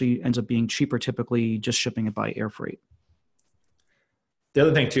 it actually ends up being cheaper, typically just shipping it by air freight. The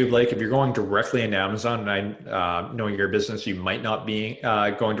other thing too, Blake, if you're going directly into Amazon, and I knowing your business, you might not be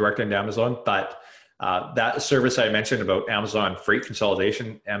going directly into Amazon, but that service I mentioned about Amazon Freight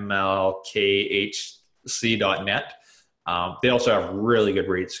Consolidation, MLKHC.net, they also have really good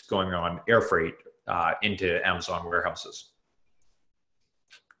rates going on air freight into Amazon warehouses.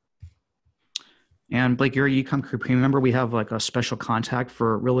 And Blake, you're a Ecom Crew Premium member. We have like a special contact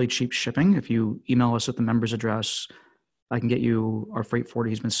for really cheap shipping. If you email us at the member's address, I can get you our freight forwarder.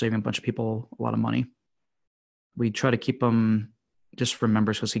 He's been saving a bunch of people a lot of money. We try to keep him just for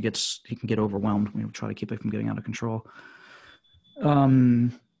members because he can get overwhelmed. We try to keep it from getting out of control.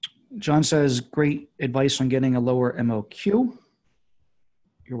 John says, great advice on getting a lower MOQ.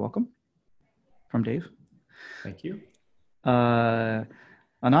 You're welcome. From Dave. Thank you.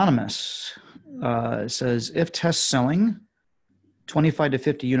 Anonymous says, if test selling 25 to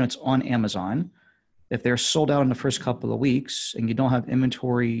 50 units on Amazon, if they're sold out in the first couple of weeks and you don't have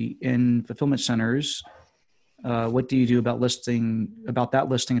inventory in fulfillment centers, what do you do about that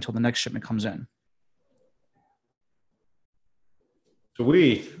listing until the next shipment comes in? So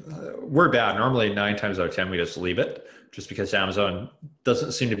we're bad. Normally 9 times out of 10, we just leave it just because Amazon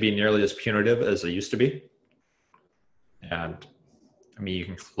doesn't seem to be nearly as punitive as they used to be. And I mean, you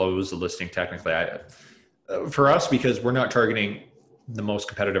can close the listing technically. For us, because we're not targeting the most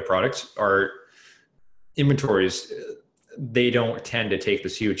competitive products, our inventories, they don't tend to take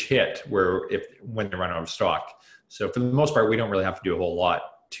this huge hit when they run out of stock. So for the most part, we don't really have to do a whole lot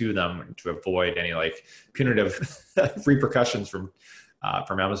to them to avoid any like punitive repercussions from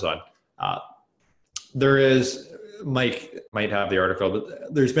Amazon. There is, Mike might have the article,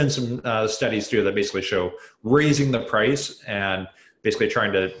 but there's been some studies too that basically show raising the price and basically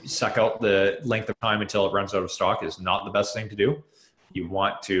trying to suck out the length of time until it runs out of stock is not the best thing to do. You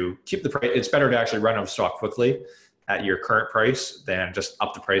want to keep the price. It's better to actually run out of stock quickly at your current price than just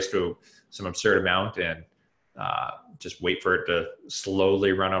up the price to some absurd amount and just wait for it to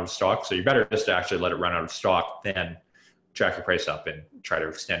slowly run out of stock. So you're better just to actually let it run out of stock than jack your price up and try to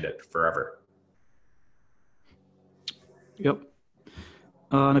extend it forever. Yep.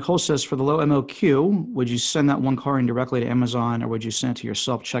 Nicole says, for the low MOQ, would you send that one car in directly to Amazon, or would you send it to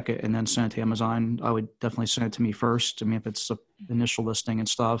yourself, check it, and then send it to Amazon? I would definitely send it to me first. I mean, if it's the initial listing and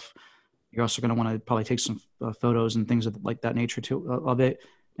stuff, you're also going to want to probably take some photos and things like that nature of it.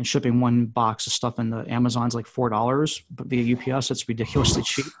 And shipping one box of stuff into Amazon's like $4, but via UPS, it's ridiculously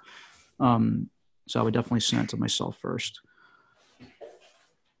cheap. So I would definitely send it to myself first.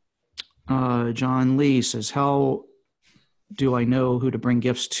 John Lee says, how do I know who to bring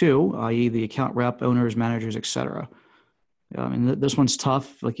gifts to, i.e. the account rep, owners, managers, etc.? I mean, this one's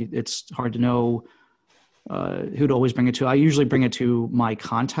tough. Like, it's hard to know who to always bring it to. I usually bring it to my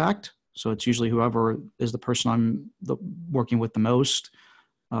contact. So it's usually whoever is the person I'm working with the most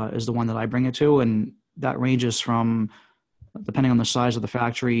is the one that I bring it to. And that ranges from, depending on the size of the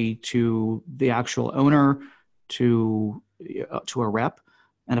factory, to the actual owner, to a rep.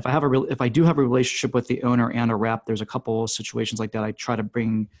 And if I do have a relationship with the owner and a rep, there's a couple of situations like that. I try to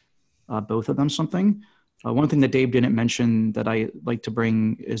bring both of them something. One thing that Dave didn't mention that I like to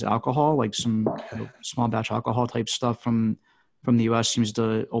bring is alcohol, like some small batch alcohol type stuff from the US seems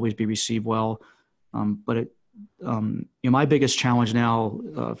to always be received well. But my biggest challenge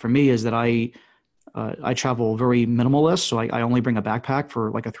now for me is that I travel very minimalist. So I only bring a backpack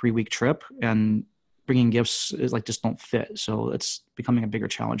for like a 3-week trip, and bringing gifts is like just don't fit. So it's becoming a bigger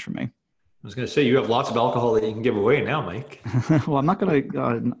challenge for me. I was going to say, you have lots of alcohol that you can give away now, Mike. Well, I'm not going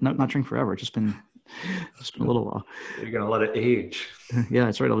to not drink forever. It's been a little while. You're going to let it age. Yeah,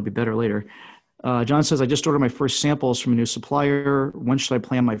 that's right. It'll be better later. John says, I just ordered my first samples from a new supplier. When should I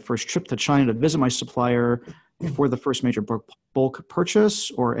plan my first trip to China to visit my supplier? Before the first major bulk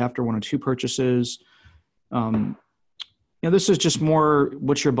purchase, or after 1 or 2 purchases? This is just more,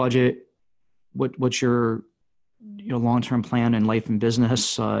 what's your budget? What's your long-term plan in life and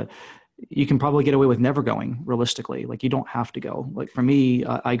business? You can probably get away with never going, realistically. Like, you don't have to go. Like, for me,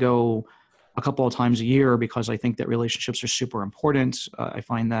 I go a couple of times a year because I think that relationships are super important. I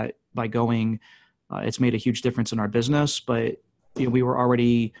find that by going, it's made a huge difference in our business. But we were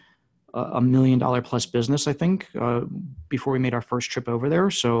already $1 million plus business, I think, before we made our first trip over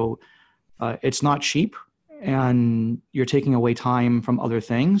there. So it's not cheap, and you're taking away time from other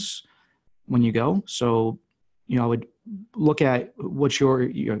things when you go. So, I would look at what's your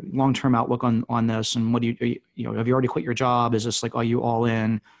long-term outlook on this, and what do have you already quit your job? Is this like, are you all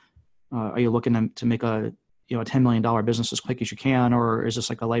in? Are you looking to make a $10 million business as quick as you can, or is this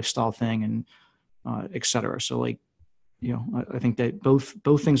like a lifestyle thing, and et cetera? So, like, I think that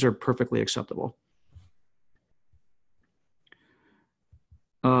both things are perfectly acceptable.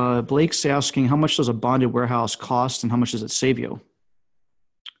 Blake's asking, how much does a bonded warehouse cost, and how much does it save you?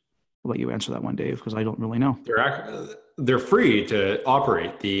 I'll let you answer that one, Dave, because I don't really know. They're free to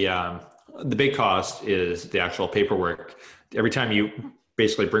operate. The big cost is the actual paperwork. Every time you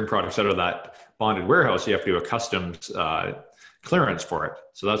basically bring products out of that bonded warehouse, you have to do a customs clearance for it.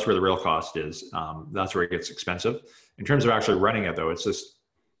 So that's where the real cost is. That's where it gets expensive. In terms of actually running it, though, it's just,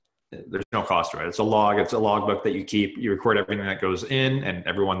 there's no cost to it. It's a logbook that you keep. You record everything that goes in and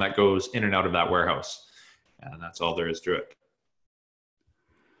everyone that goes in and out of that warehouse. And that's all there is to it.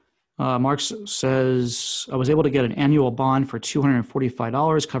 Mark says, I was able to get an annual bond for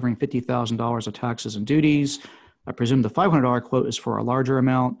 $245, covering $50,000 of taxes and duties. I presume the $500 quote is for a larger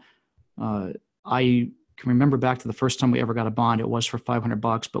amount. I can remember back to the first time we ever got a bond, it was for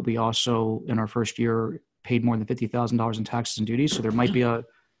 $500, but we also, in our first year, paid more than $50,000 in taxes and duties. So there might be a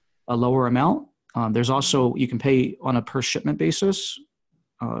lower amount. There's also, you can pay on a per shipment basis,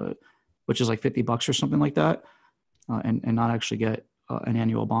 which is like $50 or something like that, and not actually get an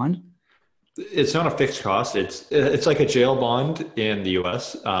annual bond. It's not a fixed cost. It's like a jail bond in the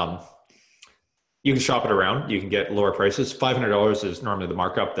US. You can shop it around. You can get lower prices. $500 is normally the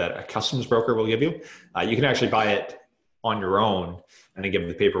markup that a customs broker will give you. You can actually buy it on your own and then give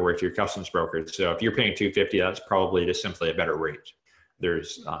the paperwork to your customs broker. So if you're paying $250, that's probably just simply a better rate.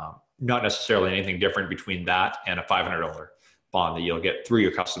 There's not necessarily anything different between that and a $500 bond that you'll get through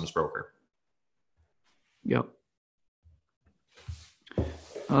your customs broker. Yep.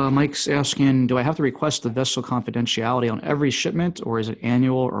 Mike's asking, do I have to request the vessel confidentiality on every shipment, or is it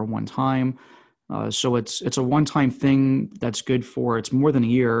annual or one time? So it's a one-time thing that's good for, it's more than a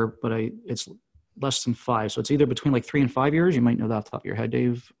year, but it's less than 5. So it's either between like 3 and 5 years. You might know that off the top of your head,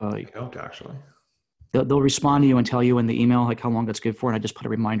 Dave. I don't actually. They'll respond to you and tell you in the email like how long it's good for, and I just put a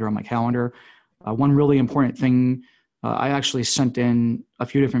reminder on my calendar. One really important thing, I actually sent in a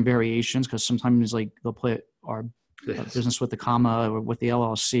few different variations because sometimes like they'll put our business with the comma or with the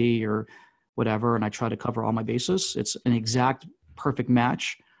LLC or whatever, and I try to cover all my bases. It's an exact perfect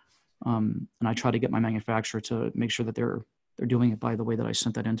match, and I try to get my manufacturer to make sure that they're doing it by the way that I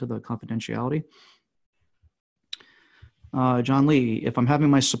sent that into the confidentiality. John Lee, if I'm having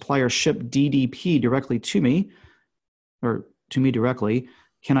my supplier ship DDP directly to me, or to me directly,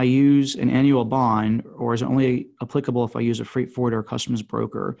 can I use an annual bond, or is it only applicable if I use a freight forwarder or customs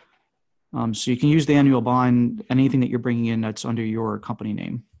broker? So you can use the annual bond, anything that you're bringing in that's under your company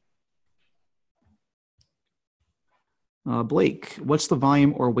name. Blake, what's the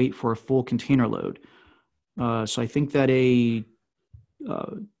volume or weight for a full container load? So I think that a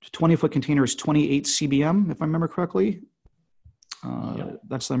 20-foot container is 28 CBM, if I remember correctly.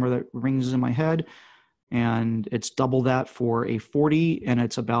 That's the number that rings in my head. And it's double that for a 40, and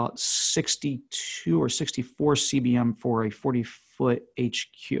it's about 62 or 64 CBM for a 40-foot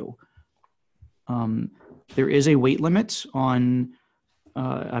HQ. There is a weight limit on,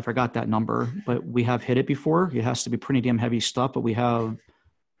 I forgot that number, but we have hit it before. It has to be pretty damn heavy stuff, but we have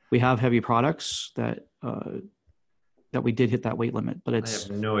heavy products that we did hit that weight limit. But I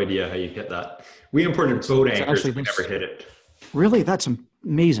have no idea how you hit that. We imported boat anchors, we never hit it. Really? That's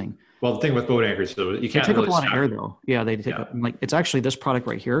amazing. Well, the thing with boat anchors, though, you can't take really up a lot of air, though. Yeah, they take up, like, it's actually this product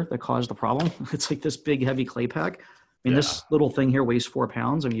right here that caused the problem. It's like this big, heavy clay pack. I mean, this little thing here weighs 4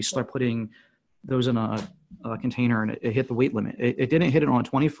 pounds, and you start putting those in a container, and it hit the weight limit. It didn't hit it on a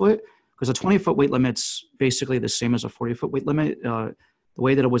 20-foot, because a 20-foot weight limit's basically the same as a 40-foot weight limit. The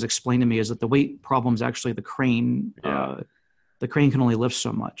way that it was explained to me is that the weight problem is actually the crane. The crane can only lift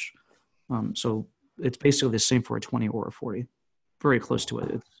so much. So it's basically the same for a 20 or a 40. Very close to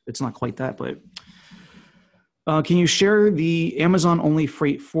it. It's not quite that, but can you share the Amazon-only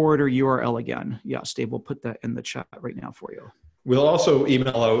freight forwarder URL again? Yes, Dave, we'll put that in the chat right now for you. We'll also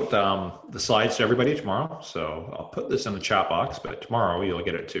email out the slides to everybody tomorrow. So I'll put this in the chat box, but tomorrow you'll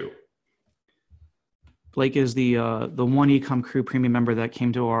get it too. Blake is the one Ecom Crew premium member that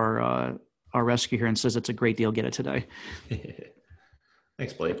came to our rescue here and says it's a great deal. Get it today.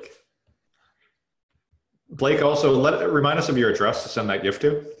 Thanks, Blake. Blake, also remind us of your address to send that gift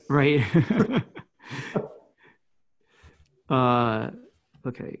to. Right.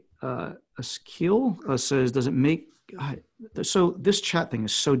 Okay. Askil says, does it make, so this chat thing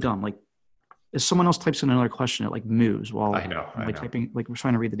is so dumb. Like, if someone else types in another question, it like moves while I know. typing, like we're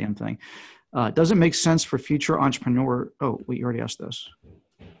trying to read the damn thing. Does it make sense for future entrepreneur? Oh, wait, you already asked this.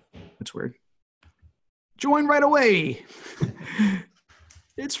 That's weird. Join right away.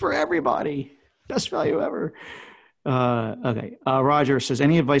 It's for everybody. Best value ever. Okay. Roger says,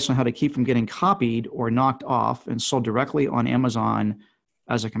 any advice on how to keep from getting copied or knocked off and sold directly on Amazon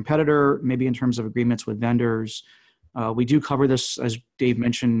as a competitor, maybe in terms of agreements with vendors? We do cover this, as Dave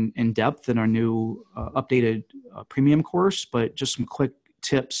mentioned, in depth in our new updated premium course, but just some quick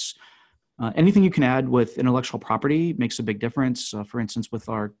tips. Anything you can add with intellectual property makes a big difference. For instance, with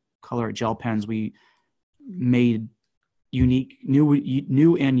our color gel pens, we made unique,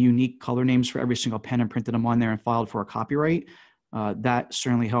 new and unique color names for every single pen and printed them on there and filed for a copyright. That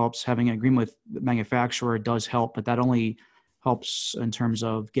certainly helps. Having an agreement with the manufacturer does help, but that only helps in terms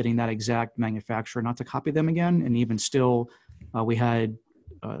of getting that exact manufacturer not to copy them again. And even still, we had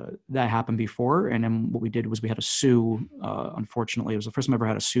that happen before. And then what we did was we had to sue. Unfortunately, it was the first time I ever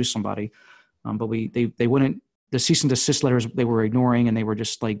had to sue somebody. But they wouldn't, the cease and desist letters they were ignoring, and they were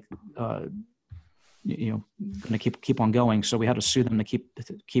just like, going to keep on going. So we had to sue them to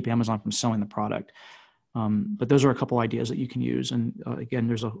keep Amazon from selling the product. But those are a couple ideas that you can use. And again,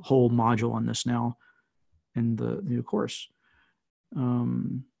 there's a whole module on this now in the new course.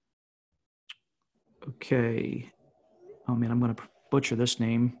 Okay. Oh man, I'm going to butcher this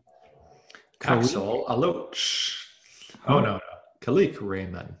name. Axel Aloch. Oh no. Khalik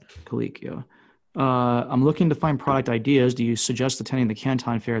Raymond. Khalik, yeah. I'm looking to find product ideas. Do you suggest attending the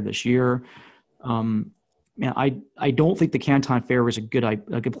Canton Fair this year? Yeah, I don't think the Canton Fair is a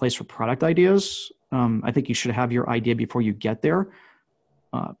good place for product ideas. I think you should have your idea before you get there.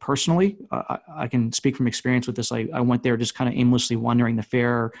 Personally, I can speak from experience with this. I went there just kind of aimlessly wandering the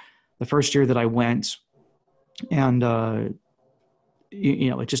fair the first year that I went, and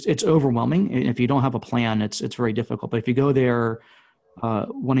it's overwhelming. And if you don't have a plan, it's very difficult. But if you go there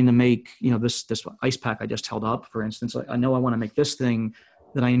wanting to make this ice pack I just held up, for instance, I know I want to make this thing,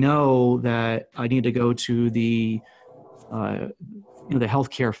 then I know that I need to go to the the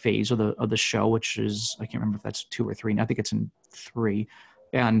healthcare phase of the show, which is, I can't remember if that's 2 or 3. I think it's in 3,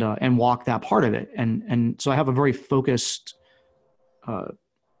 and walk that part of it. And so I have a very focused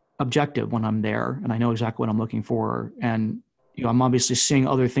objective when I'm there, and I know exactly what I'm looking for. And I'm obviously seeing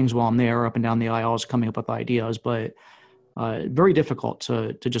other things while I'm there, up and down the aisles, coming up with ideas, but very difficult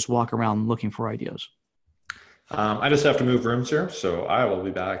to just walk around looking for ideas. I just have to move rooms here, so I will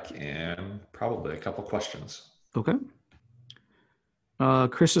be back in probably a couple questions. Okay.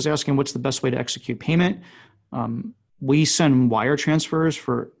 Chris is asking, what's the best way to execute payment? We send wire transfers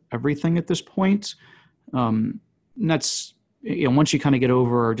for everything at this point. And that's, once you kind of get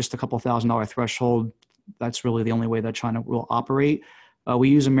over just a couple $1,000 threshold, that's really the only way that China will operate. We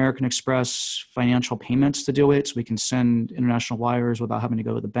use American Express financial payments to do it, so we can send international wires without having to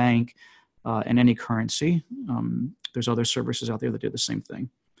go to the bank in any currency. There's other services out there that do the same thing.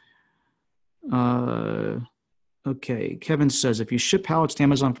 Okay, Kevin says, if you ship pallets to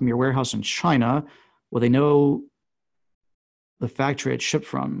Amazon from your warehouse in China, will they know the factory it's shipped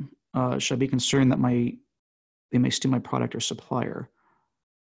from? Should I be concerned that they may steal my product or supplier?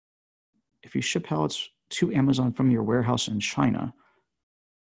 If you ship pallets to Amazon from your warehouse in China,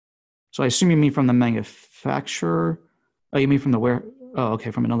 so I assume you mean from the manufacturer. Oh, you mean from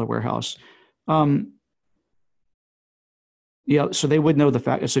from another warehouse. Yeah, so they would know the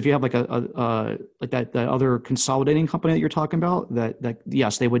fact. So if you have like that other consolidating company that you're talking about, that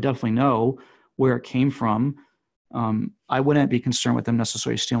yes, they would definitely know where it came from. I wouldn't be concerned with them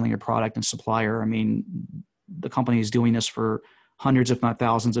necessarily stealing your product and supplier. I mean, the company is doing this for hundreds, if not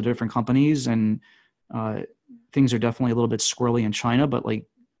thousands, of different companies, and things are definitely a little bit squirrely in China. But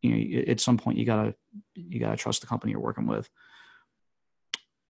at some point, you gotta trust the company you're working with.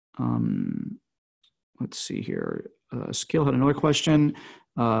 Let's see here. Skill had another question.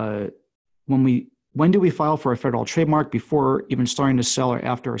 When do we file for a federal trademark, before even starting to sell or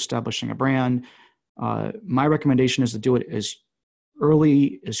after establishing a brand? My recommendation is to do it as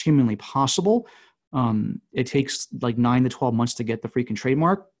early as humanly possible. It takes like 9 to 12 months to get the freaking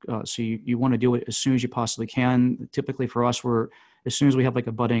trademark. So you want to do it as soon as you possibly can. Typically for us, as soon as we have like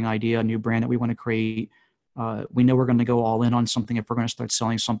a budding idea, a new brand that we want to create, we know we're going to go all in on something. If we're going to start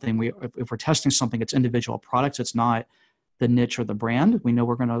selling something, if we're testing something, it's individual products. It's not the niche or the brand. We know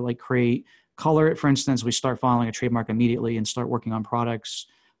we're going to create color. For instance, we start filing a trademark immediately and start working on products.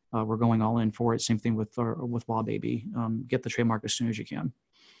 We're going all in for it. Same thing with Wow Baby. Get the trademark as soon as you can.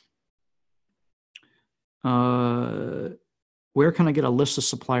 Where can I get a list of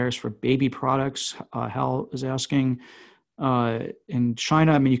suppliers for baby products? Hal is asking. In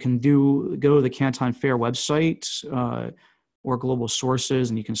China, I mean, you can go to the Canton Fair website or Global Sources,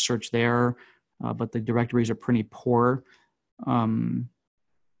 and you can search there, but the directories are pretty poor.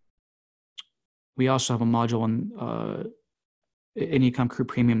 We also have a module in Ecom Crew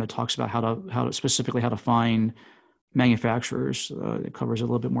Premium that talks about how to find manufacturers. It covers a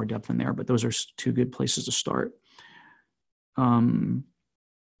little bit more depth in there, but those are 2 good places to start.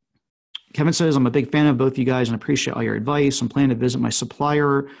 Kevin says, I'm a big fan of both you guys and appreciate all your advice. I'm planning to visit my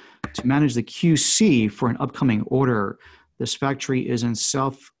supplier to manage the QC for an upcoming order. This factory is in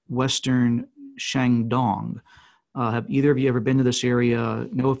southwestern Shandong. Have either of you ever been to this area?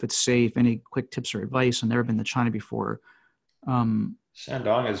 Know if it's safe? Any quick tips or advice? I've never been to China before.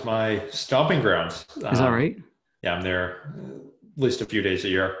 Shandong is my stomping grounds. Is that right? Yeah, I'm there at least a few days a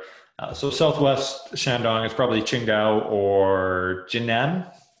year. So southwest Shandong is probably Qingdao or Jinan.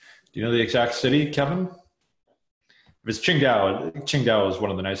 Do you know the exact city, Kevin? If it's Qingdao is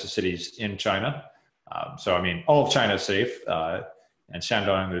one of the nicest cities in China. So, I mean, all of China is safe. And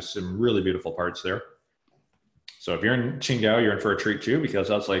Shandong, there's some really beautiful parts there. So if you're in Qingdao, you're in for a treat too, because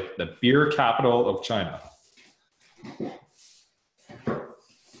that's like the beer capital of China.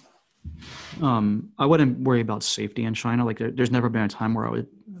 I wouldn't worry about safety in China. There's never been a time where I've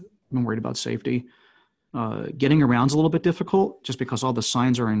been worried about safety. Getting around's a little bit difficult just because all the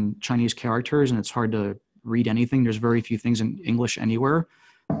signs are in Chinese characters and it's hard to read anything. There's very few things in English anywhere.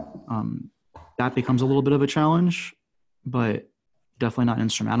 That becomes a little bit of a challenge, but definitely not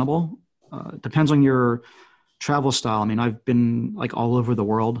insurmountable. Depends on your travel style. I mean, I've been like all over the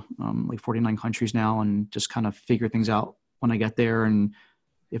world, like 49 countries now, and just kind of figure things out when I get there. And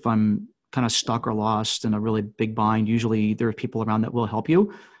if I'm kind of stuck or lost in a really big bind, usually there are people around that will help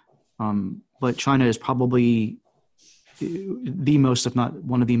you. But China is probably the most, if not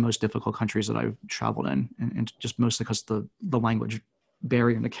one of the most difficult countries that I've traveled in, and just mostly because the language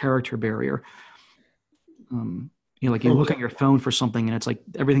barrier and the character barrier. Like you look at your phone for something and it's like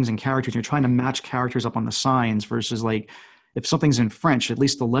everything's in characters. You're trying to match characters up on the signs versus like if something's in French, at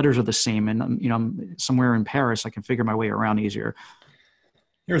least the letters are the same. And I'm somewhere in Paris, I can figure my way around easier.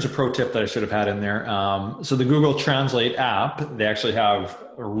 Here's a pro tip that I should have had in there. So the Google Translate app, they actually have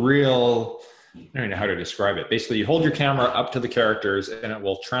a real, I don't even know how to describe it. Basically, you hold your camera up to the characters and it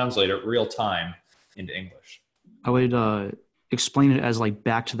will translate it real time into English. I would explain it as like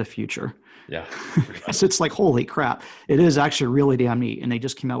Back to the Future. Yeah. Because it's like, holy crap. It is actually really damn neat. And they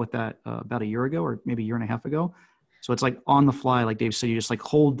just came out with that about a year ago or maybe a year and a half ago. So it's like on the fly, like Dave said, you just like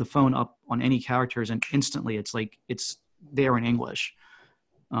hold the phone up on any characters and instantly it's like, it's there in English.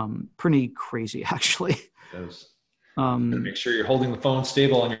 Pretty crazy, actually. It is. Make sure you're holding the phone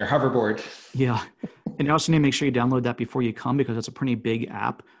stable on your hoverboard. Yeah. And you also need to make sure you download that before you come because it's a pretty big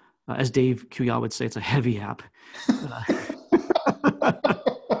app. As Dave Kuya would say, it's a heavy app.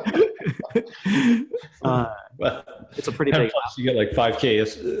 It's a pretty big app. You get like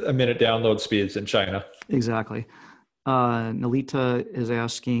 5K a minute download speeds in China. Exactly. Nalita is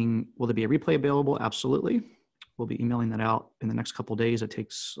asking, will there be a replay available? Absolutely. We'll be emailing that out in the next couple of days. It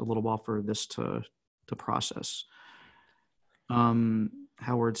takes a little while for this to process.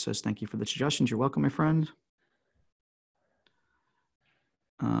 Howard says, thank you for the suggestions. You're welcome, my friend.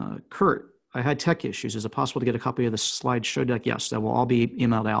 Kurt, I had tech issues. Is it possible to get a copy of the slideshow deck? Yes, that will all be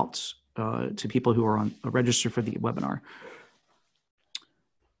emailed out to people who are registered for the webinar.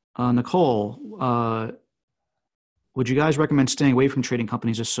 Nicole, would you guys recommend staying away from trading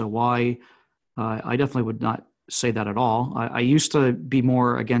companies? If so, why? I definitely would not say that at all. I used to be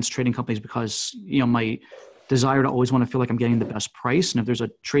more against trading companies because, my desire to always want to feel like I'm getting the best price. And if there's a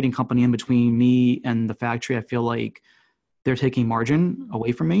trading company in between me and the factory, I feel like they're taking margin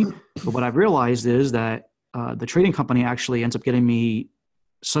away from me. But what I've realized is that the trading company actually ends up getting me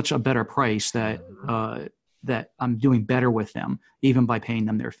such a better price that I'm doing better with them, even by paying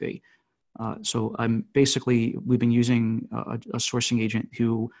them their fee. So we've been using a sourcing agent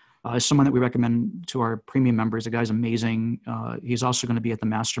who is someone that we recommend to our premium members. The guy's amazing. He's also going to be at the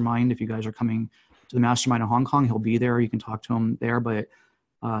mastermind. If you guys are coming to the mastermind in Hong Kong, he'll be there. You can talk to him there. But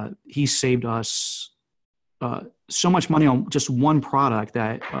he saved us so much money on just one product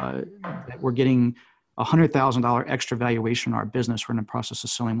that we're getting $100,000 extra valuation in our business. We're in the process of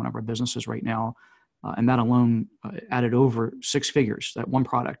selling one of our businesses right now. And that alone added over 6 figures, that one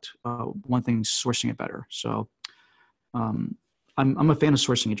product, one thing sourcing it better. So I'm a fan of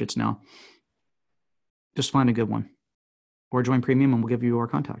sourcing agents now. Just find a good one or join premium and we'll give you our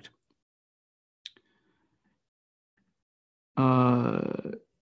contact.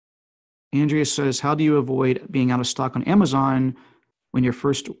 Andrea says, how do you avoid being out of stock on Amazon when you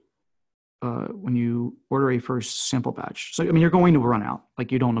order a first sample batch? So, you're going to run out,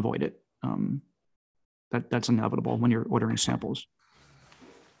 like you don't avoid it. That's inevitable when you're ordering samples.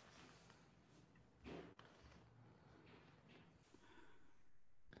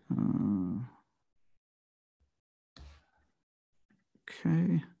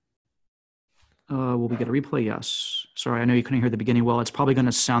 Okay. Will we get a replay? Yes. Sorry, I know you couldn't hear the beginning well. It's probably going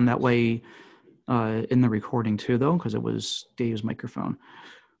to sound that way in the recording too, though, because it was Dave's microphone.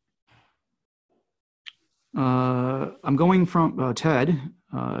 I'm going from, Ted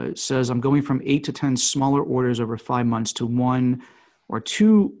says, I'm going from 8 to 10 smaller orders over 5 months to 1 or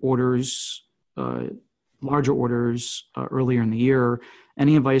 2 orders, larger orders earlier in the year.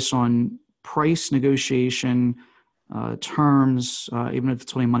 Any advice on price negotiation, terms, even if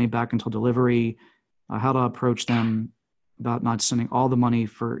it's holding money back until delivery, how to approach them about not sending all the money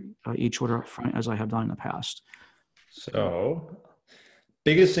for each order up front as I have done in the past? So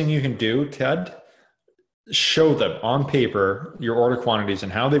biggest thing you can do, Ted, show them on paper your order quantities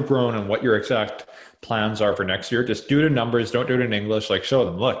and how they've grown and what your exact plans are for next year. Just do it in numbers. Don't do it in English. Like show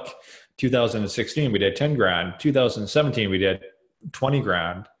them, look, 2016, we did 10 grand. 2017, we did 20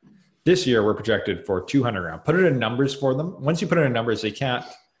 grand. This year we're projected for 200 grand. Put it in numbers for them. Once you put it in numbers, they can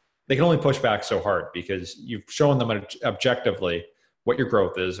only push back so hard because you've shown them objectively what your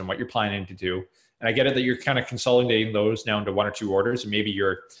growth is and what you're planning to do. And I get it that you're kind of consolidating those now into 1 or 2 orders, and maybe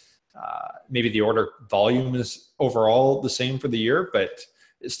maybe the order volume is overall the same for the year, but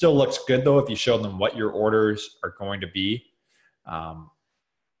it still looks good though if you show them what your orders are going to be on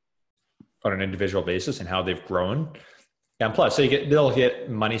an individual basis and how they've grown. And plus, they'll get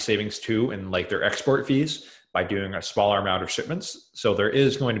money savings too in like their export fees by doing a smaller amount of shipments. So there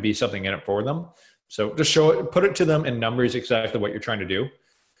is going to be something in it for them. So just put it to them in numbers exactly what you're trying to do.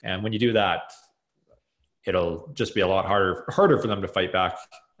 And when you do that, it'll just be a lot harder for them to fight back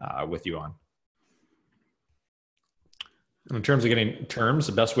with you on. In terms of getting terms,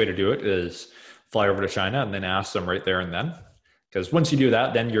 the best way to do it is fly over to China and then ask them right there and then. Because once you do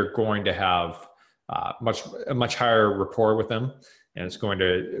that, then you're going to have a much higher rapport with them. And it's going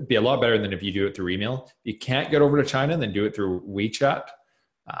to be a lot better than if you do it through email. If you can't get over to China, then do it through WeChat.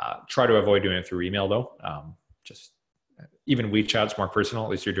 Try to avoid doing it through email though. Just even WeChat's more personal. At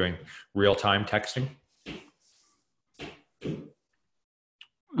least you're doing real-time texting.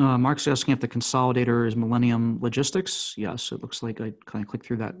 Mark's asking if the consolidator is Millennium Logistics. Yes, it looks like I kind of clicked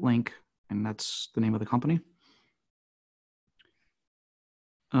through that link, and that's the name of the company.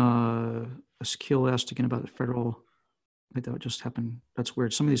 Skill asked again about the federal. I think that just happened. That's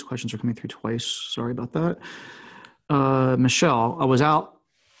weird. Some of these questions are coming through twice. Sorry about that. Michelle, I was out.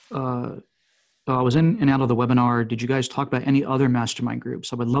 I was in and out of the webinar. Did you guys talk about any other mastermind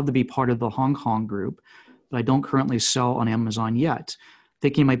groups? I would love to be part of the Hong Kong group, but I don't currently sell on Amazon yet.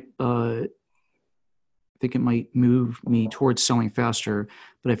 Think it might move me towards selling faster.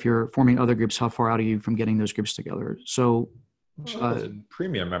 But if you're forming other groups, how far out are you from getting those groups together? So, she's a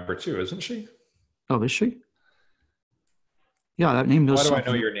premium member too, isn't she? Oh, is she? Yeah, that name knows. Why do something.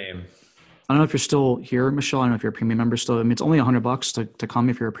 I know your name? I don't know if you're still here, Michelle. I don't know if you're a premium member still. I mean, it's only $100 to come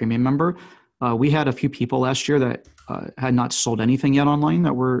if you're a premium member. We had a few people last year that had not sold anything yet online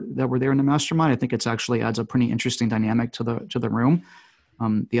that were there in the mastermind. I think it's actually adds a pretty interesting dynamic to the room.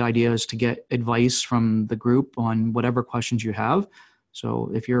 The idea is to get advice from the group on whatever questions you have.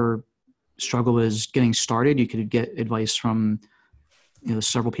 So if your struggle is getting started, you could get advice from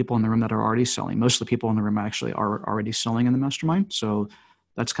several people in the room that are already selling. Most of the people in the room actually are already selling in the mastermind. So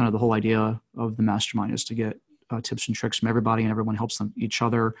that's kind of the whole idea of the mastermind, is to get tips and tricks from everybody, and everyone helps them each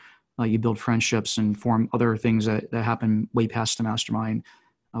other. You build friendships and form other things that happen way past the mastermind.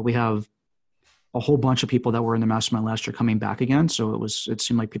 We have a whole bunch of people that were in the mastermind last year coming back again. So it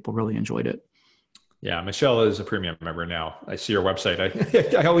seemed like people really enjoyed it. Yeah, Michelle is a premium member now. I see your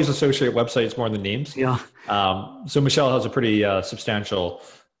website. I always associate websites more than names. Yeah. So Michelle has a pretty substantial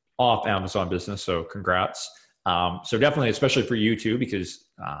off Amazon business. So congrats. So definitely, especially for you too, because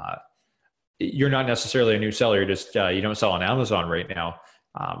you're not necessarily a new seller. You're just, you don't sell on Amazon right now.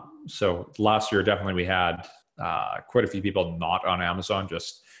 So last year, definitely we had quite a few people not on Amazon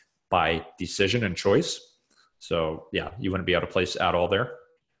just by decision and choice. So yeah, you wouldn't be out of place at all there.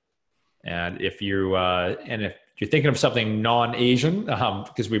 And if you're thinking of something non-Asian,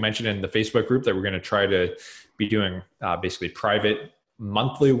 because we mentioned in the Facebook group that we're going to try to be doing basically private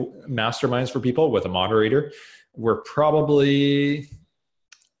monthly masterminds for people with a moderator, we're probably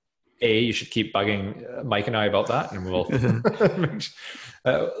you should keep bugging Mike and I about that, and we'll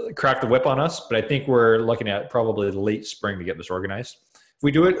crack the whip on us. But I think we're looking at probably the late spring to get this organized. If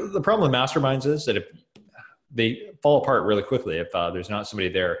we do it, the problem with masterminds is that if they fall apart really quickly if there's not somebody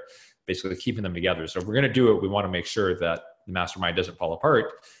there basically keeping them together. So if we're going to do it, we want to make sure that the mastermind doesn't fall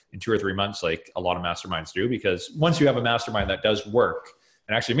apart in 2 or 3 months like a lot of masterminds do, because once you have a mastermind that does work,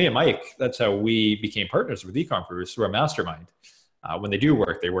 and actually me and Mike, that's how we became partners with eConquerors, through a mastermind. When they do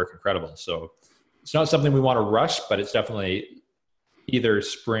work, they work incredible. So it's not something we want to rush, but it's definitely either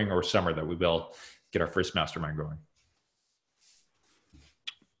spring or summer that we will get our first mastermind going.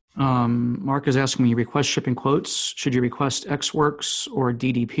 Mark is asking, when you request shipping quotes, should you request XWorks or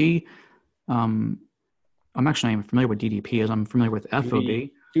DDP? I'm actually not even familiar with DDP, as I'm familiar with FOB.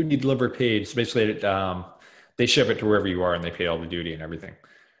 Duty delivered paid. So basically, they ship it to wherever you are and they pay all the duty and everything.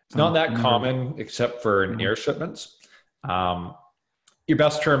 It's not that common except for in air shipments. Your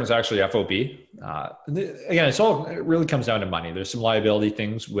best term is actually FOB. Again, it really comes down to money. There's some liability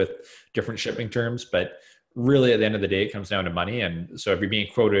things with different shipping terms, but really at the end of the day, it comes down to money. And so if you're being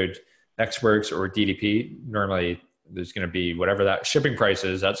quoted XWorks or DDP, normally there's going to be whatever that shipping price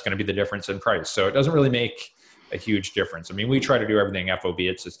is, that's going to be the difference in price. So it doesn't really make a huge difference. I mean, we try to do everything FOB.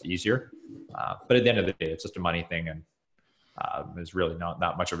 It's just easier. But at the end of the day, it's just a money thing. And there's really not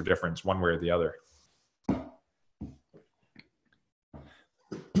that much of a difference one way or the other.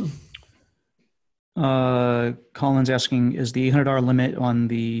 Colin's asking, is the $800 limit on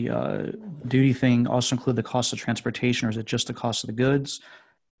the duty thing also include the cost of transportation, or is it just the cost of the goods?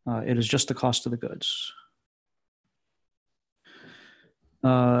 It is just the cost of the goods.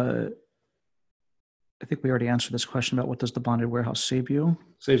 I think we already answered this question about what does the bonded warehouse save you.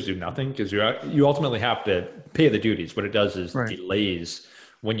 Saves you nothing because you ultimately have to pay the duties. What it does is Right. delays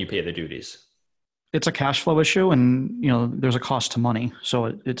when you pay the duties. It's a cash flow issue, and there's a cost to money, so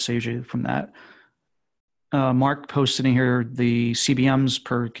it saves you from that. Mark posted in here the CBMs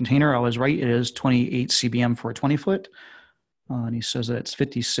per container. I was right. It is 28 CBM for a 20 foot. And he says that it's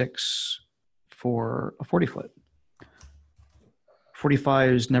 56 for a 40 foot.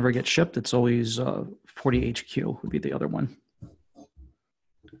 45s never get shipped. It's always 40 HQ would be the other one.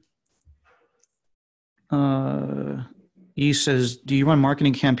 He says, do you run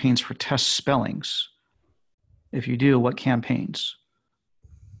marketing campaigns for test spellings? If you do, what campaigns?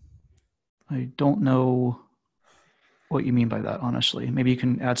 I don't know what you mean by that, honestly. Maybe you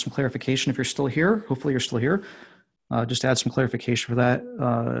can add some clarification if you're still here. Hopefully you're still here. Just add some clarification for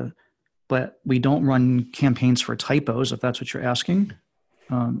that. But we don't run campaigns for typos, if that's what you're asking.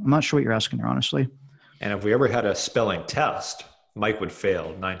 I'm not sure what you're asking there, honestly. And if we ever had a spelling test, Mike would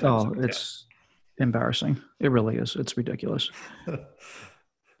fail 9 times out of 10. It's embarrassing. It really is. It's ridiculous.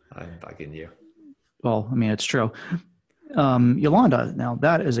 I'm bugging you. Well, I mean, it's true. Yolanda, now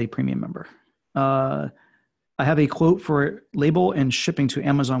that is a premium member. I have a quote for label and shipping to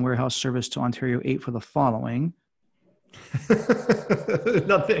Amazon warehouse service to Ontario 8 for the following.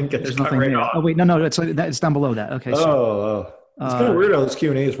 Nothing gets There's cut nothing right there. off. Oh, wait, no, it's down below that. Okay. So, It's kind of weird how this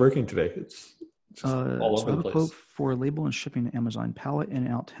Q&A is working today. It's just all so I over have the a place. quote for label and shipping to Amazon. Pallet in and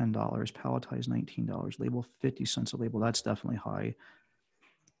out $10. Palletized $19. Label 50 cents a label. That's definitely high.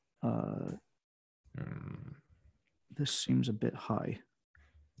 This seems a bit high.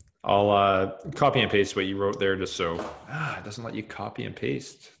 I'll copy and paste what you wrote there just so it doesn't let you copy and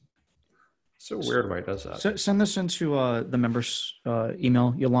paste. So weird why it does that. So send this into the members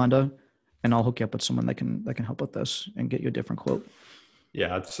email, Yolanda, and I'll hook you up with someone that can help with this and get you a different quote.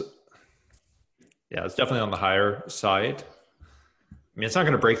 Yeah, it's definitely on the higher side. I mean, it's not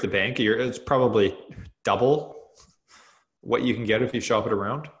going to break the bank. It's probably double what you can get if you shop it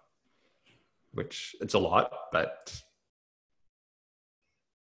around, which it's a lot, but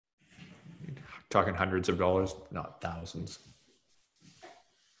talking hundreds of dollars, not thousands.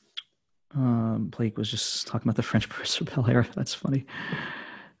 Blake was just talking about the French press for Bel Air. That's funny.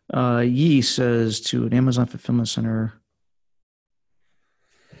 Yi says to an Amazon fulfillment center,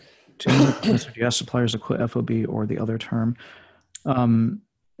 do you ask suppliers to quit FOB or the other term?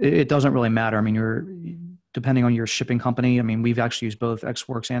 It doesn't really matter. I mean, you're depending on your shipping company. I mean, we've actually used both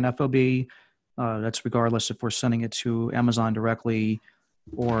XWorks and FOB. That's regardless if we're sending it to Amazon directly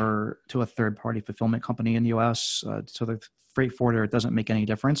or to a third-party fulfillment company in the US. So the freight forwarder, it doesn't make any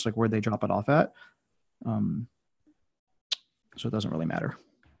difference, like where they drop it off at. So it doesn't really matter.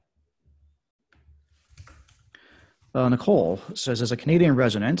 Nicole says, as a Canadian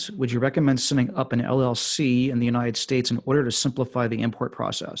resident, would you recommend setting up an LLC in the United States in order to simplify the import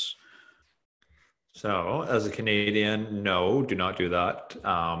process? So as a Canadian, no, do not do that.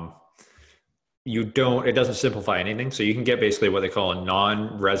 It doesn't simplify anything. So you can get basically what they call a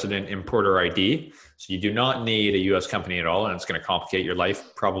non-resident importer ID. So you do not need a US company at all, and it's going to complicate your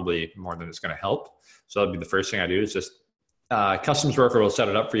life probably more than it's going to help. So that'd be the first thing I do is just customs broker will set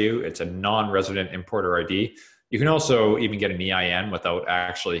it up for you. It's a non-resident importer ID. You can also even get an EIN without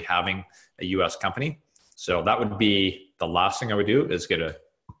actually having a US company. So that would be the last thing I would do is to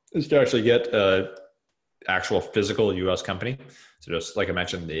actually get a actual physical US company. So just like I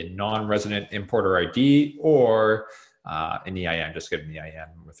mentioned, the non-resident importer ID or an EIN, just get an EIN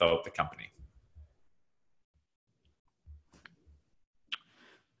without the company.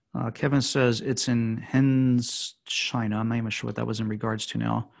 Kevin says it's in Hens, China. I'm not even sure what that was in regards to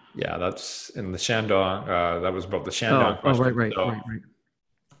now. Yeah, that's in the Shandong. That was about the Shandong question. Right.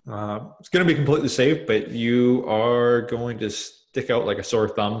 It's going to be completely safe, but you are going to stick out like a sore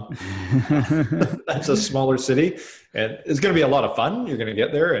thumb. That's a smaller city, and it's going to be a lot of fun. You're going to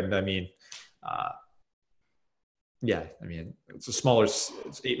get there, and I mean, it's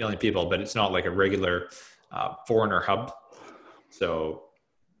it's 8 million people, but it's not like a regular foreigner hub. So,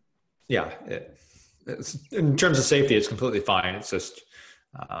 yeah, it's, in terms of safety, it's completely fine. It's just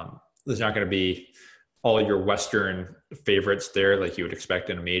there's not going to be all your Western favorites there like you would expect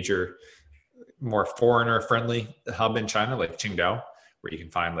in a major, more foreigner-friendly hub in China, like Qingdao, where you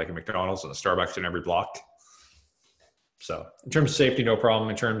can find like a McDonald's and a Starbucks in every block. So in terms of safety, no problem.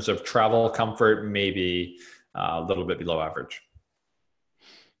 In terms of travel comfort, maybe a little bit below average.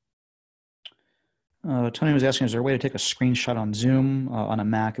 Tony was asking, is there a way to take a screenshot on Zoom? On a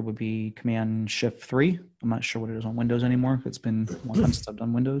Mac, it would be Command-Shift-3. I'm not sure what it is on Windows anymore. It's been a long time since I've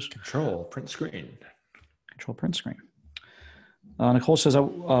done Windows. Control print screen. Control print screen. Nicole says,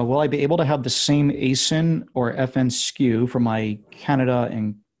 will I be able to have the same ASIN or FN SKU for my Canada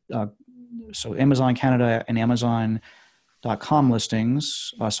and so Amazon Canada and Amazon.com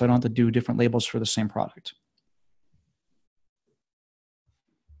listings, so I don't have to do different labels for the same product?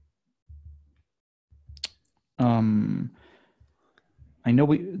 I know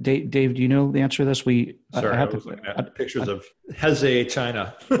Dave, do you know the answer to this? I was looking at pictures of Heze,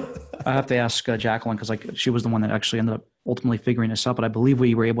 China. I have to ask Jacqueline because she was the one that actually ended up ultimately figuring this out. But I believe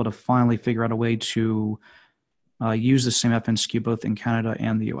we were able to finally figure out a way to use the same FN SKU both in Canada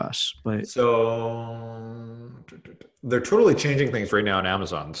and the US. But so they're totally changing things right now on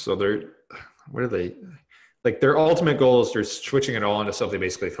Amazon. So what are they? Like their ultimate goal is they're switching it all into something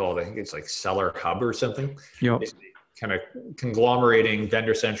basically called, I think it's like Seller Hub or something. Yep. Basically kind of conglomerating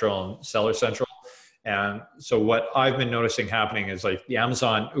Vendor Central and Seller Central. And so what I've been noticing happening is like the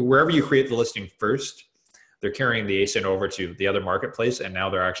Amazon, wherever you create the listing first, they're carrying the ASIN over to the other marketplace. And now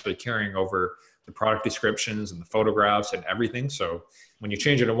they're actually carrying over the product descriptions and the photographs and everything. So when you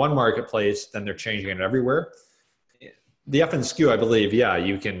change it in one marketplace, then they're changing it everywhere. The FN SKU, I believe,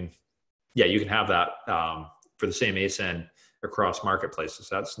 you can have that for the same ASIN across marketplaces.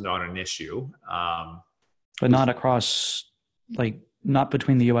 That's not an issue. But not across, not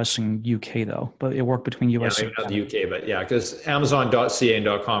between the US and UK though, but it worked between US and not the UK, but because Amazon.ca and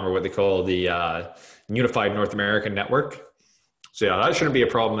 .com are what they call the Unified North American Network. So that shouldn't be a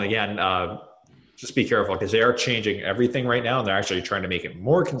problem. Again, just be careful because they are changing everything right now and they're actually trying to make it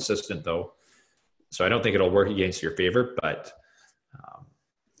more consistent though. So I don't think it'll work against your favor, but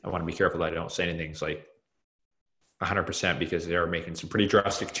I want to be careful that I don't say anything like 100% because they are making some pretty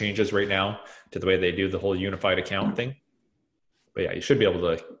drastic changes right now to the way they do the whole unified account thing. But you should be able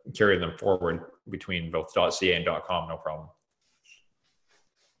to carry them forward between both .ca and .com, no problem.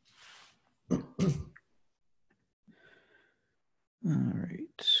 All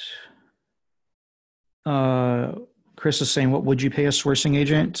right. Chris is saying, what would you pay a sourcing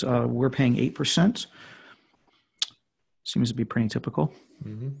agent? We're paying 8%. Seems to be pretty typical.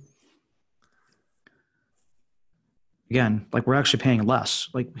 Mm-hmm. Again, we're actually paying less.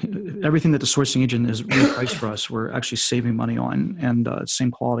 Everything that the sourcing agent is repriced for us, we're actually saving money on, and same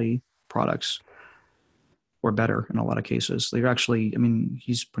quality products or better in a lot of cases. They're actually,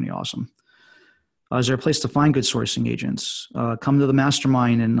 he's pretty awesome. Is there a place to find good sourcing agents? Come to the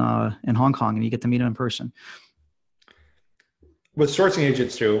mastermind in Hong Kong and you get to meet them in person. With sourcing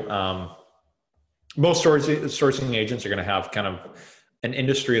agents too, most sourcing agents are going to have kind of an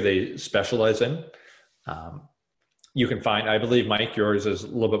industry they specialize in. You can find, I believe, Mike, yours is a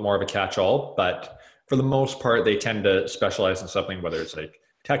little bit more of a catch-all, but for the most part, they tend to specialize in something, whether it's like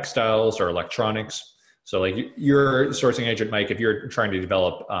textiles or electronics. So your sourcing agent, Mike, if you're trying to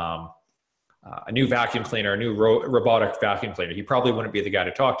develop a new vacuum cleaner, a new robotic vacuum cleaner, he probably wouldn't be the guy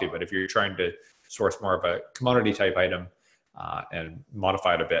to talk to. But if you're trying to source more of a commodity type item and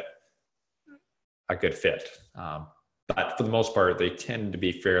modify it a bit, a good fit. But for the most part, they tend to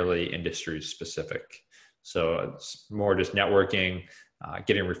be fairly industry specific. So it's more just networking,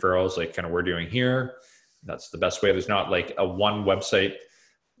 getting referrals like kind of we're doing here. That's the best way. There's not like a one website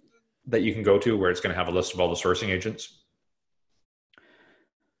that you can go to where it's going to have a list of all the sourcing agents.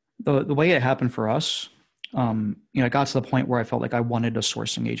 The way it happened for us, I got to the point where I felt like I wanted a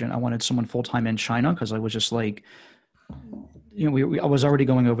sourcing agent. I wanted someone full-time in China because I was just I was already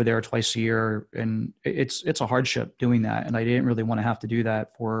going over there twice a year, and it's a hardship doing that. And I didn't really want to have to do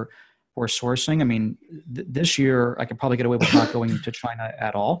that for sourcing. This year I could probably get away with not going to China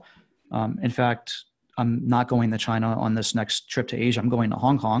at all. In fact, I'm not going to China on this next trip to Asia. I'm going to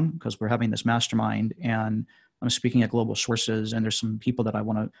Hong Kong because we're having this mastermind and I'm speaking at global sources, and there's some people that I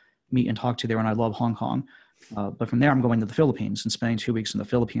want to meet and talk to there. And I love Hong Kong. But from there, I'm going to the Philippines and spending 2 weeks in the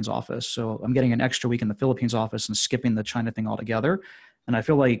Philippines office. So I'm getting an extra week in the Philippines office and skipping the China thing altogether. And I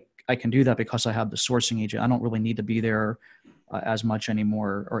feel like I can do that because I have the sourcing agent. I don't really need to be there as much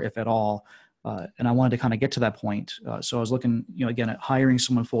anymore, or if at all. And I wanted to kind of get to that point. So I was looking, again, at hiring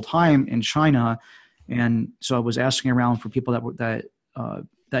someone full-time in China. And so I was asking around for people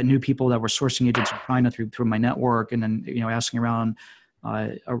that knew people that were sourcing agents in China through my network. And then, asking around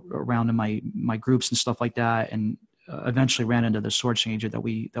in my groups and stuff like that. And eventually ran into the sourcing agent that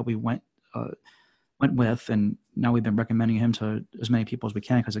we went with. And now we've been recommending him to as many people as we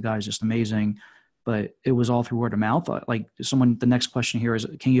can because the guy is just amazing. But it was all through word of mouth. The next question here is,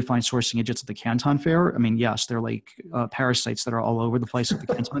 can you find sourcing agents at the Canton Fair? Yes, they're like parasites that are all over the place at the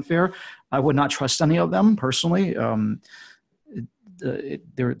Canton Fair. I would not trust any of them personally.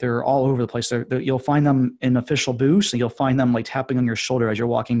 they're all over the place. You'll find them in official booths, and you'll find them like tapping on your shoulder as you're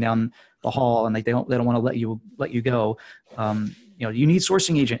walking down the hall, and like they don't want to let you go. You need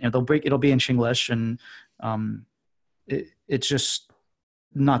sourcing agent, and it'll be in Chinglish, and it's just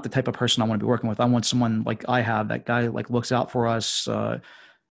not the type of person I want to be working with. I want someone like I have. That guy like looks out for us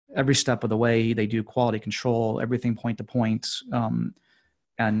every step of the way. They do quality control, everything point to point.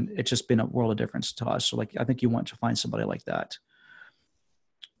 And it's just been a world of difference to us. So like, I think you want to find somebody like that.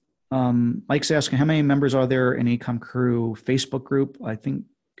 Mike's asking, how many members are there in Ecom Crew Facebook group? I think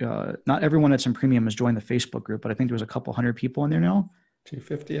not everyone that's in premium has joined the Facebook group, but I think there's a couple hundred people in there now.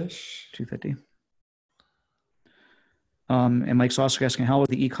 250-ish. 250. And Mike's also asking, how is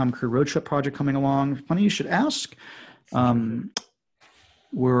the Ecom Crew road trip project coming along? Funny you should ask.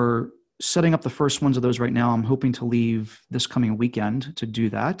 We're setting up the first ones of those right now. I'm hoping to leave this coming weekend to do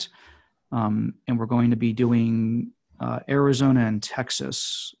that. And we're going to be doing Arizona and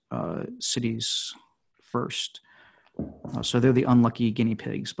Texas cities first. So they're the unlucky guinea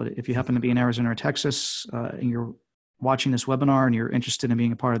pigs. But if you happen to be in Arizona or Texas and you're watching this webinar and you're interested in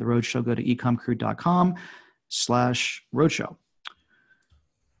being a part of the roadshow, go to ecomcrew.com/roadshow.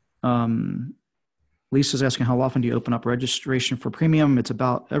 Lisa's asking, how often do you open up registration for premium? It's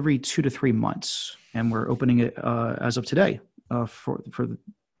about every 2 to 3 months, and we're opening it as of today. So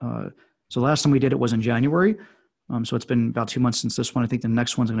the last time we did it was in January. So it's been about 2 months since this one. I think the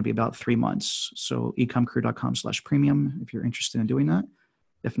next one's going to be about 3 months. So ecomcrew.com/premium if you're interested in doing that.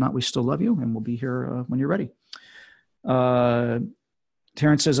 If not, we still love you, and we'll be here when you're ready.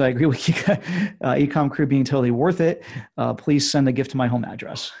 Terrence says, I agree with you, Ecom Crew being totally worth it. Please send a gift to my home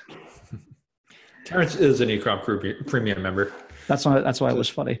address. Terrence is an Ecom Crew premium member. That's why it was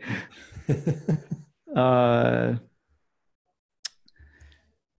funny.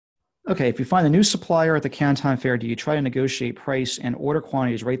 Okay, if you find a new supplier at the Canton Fair, do you try to negotiate price and order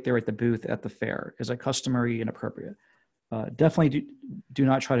quantities right there at the booth at the fair? Is that customary and appropriate? Definitely do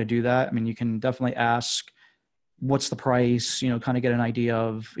not try to do that. I mean, you can definitely ask, what's the price, kind of get an idea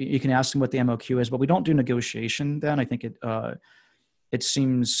of, you can ask them what the MOQ is, but we don't do negotiation then. I think it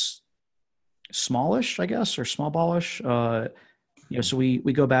seems smallish, I guess, or small ballish. So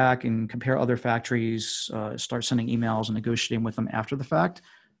we go back and compare other factories, start sending emails and negotiating with them after the fact.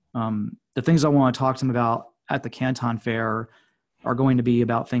 The things I want to talk to them about at the Canton Fair are going to be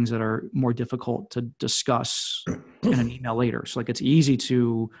about things that are more difficult to discuss in an email later. So like it's easy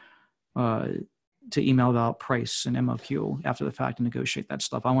to email about price and MOQ after the fact and negotiate that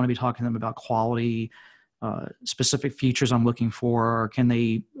stuff. I want to be talking to them about quality, specific features I'm looking for. Can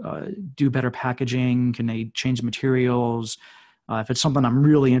they do better packaging? Can they change materials? If it's something I'm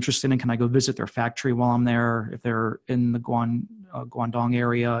really interested in, can I go visit their factory while I'm there? If they're in the Guangdong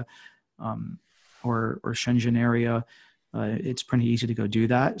area or Shenzhen area, it's pretty easy to go do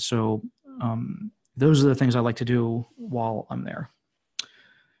that. So those are the things I like to do while I'm there.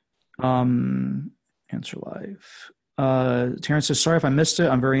 Answer live. Terrence says, sorry if I missed it.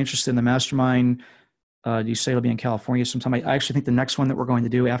 I'm very interested in the mastermind. Do you say it'll be in California sometime? I actually think the next one that we're going to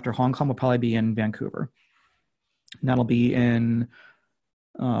do after Hong Kong will probably be in Vancouver. And that'll be in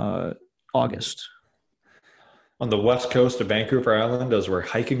August. On the west coast of Vancouver Island as we're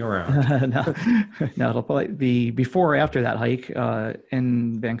hiking around. No, it'll probably be before or after that hike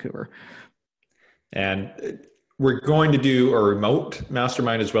in Vancouver. And we're going to do a remote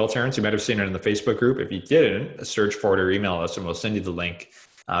mastermind as well, Terrence. You might have seen it in the Facebook group. If you didn't, search for it or email us and we'll send you the link.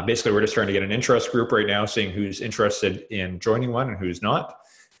 Basically, we're just trying to get an interest group right now, seeing who's interested in joining one and who's not.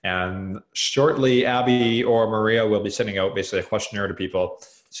 And shortly, Abby or Maria will be sending out basically a questionnaire to people,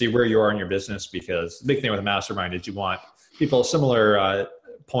 see where you are in your business, because the big thing with a mastermind is you want people similar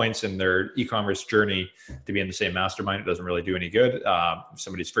points in their e-commerce journey to be in the same mastermind. It doesn't really do any good. If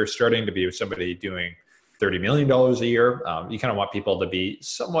somebody's first starting to be with somebody doing $30 million a year, you kind of want people to be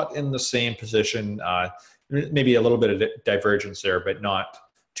somewhat in the same position, maybe a little bit of divergence there, but not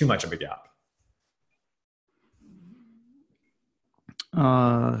too much of a gap.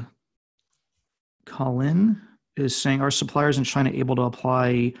 Colin is saying, are suppliers in China able to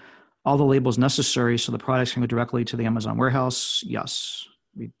apply all the labels necessary so the products can go directly to the Amazon warehouse? Yes,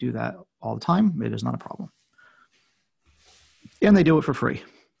 we do that all the time. It is not a problem. And they do it for free.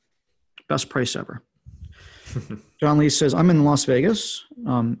 Best price ever. John Lee says, I'm in Las Vegas.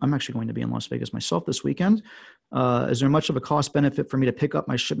 I'm actually going to be in Las Vegas myself this weekend. Is there much of a cost benefit for me to pick up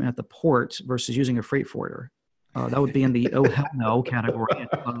my shipment at the port versus using a freight forwarder? That would be in the oh hell no category.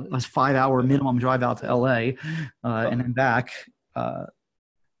 A 5-hour minimum drive out to LA and then back.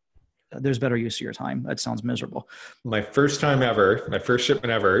 There's better use of your time. That sounds miserable. My first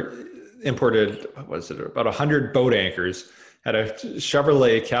shipment ever, imported, what was it, about 100 boat anchors had a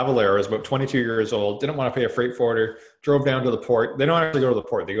Chevrolet Cavalier, was about 22 years old, didn't want to pay a freight forwarder, drove down to the port. They don't actually go to the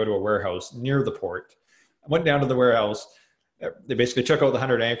port. They go to a warehouse near the port. I went down to the warehouse. They basically took out the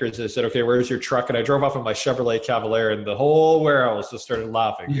 100 anchors and said, okay, where's your truck? And I drove off in my Chevrolet Cavalier, and the whole warehouse just started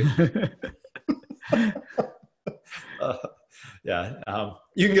laughing. You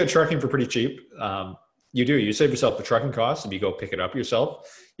can get trucking for pretty cheap. You save yourself the trucking costs if you go pick it up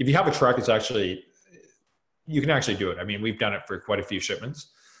yourself. If you have a truck, you can actually do it. I mean, we've done it for quite a few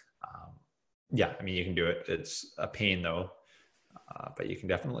shipments. You can do it. It's a pain though, but you can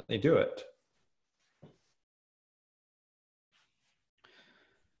definitely do it.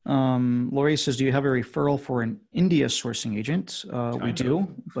 Lori says, do you have a referral for an India sourcing agent? We do,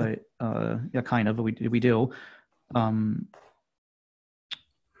 but kind of, we do.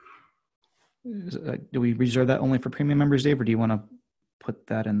 Do we reserve that only for premium members, Dave, or do you want to put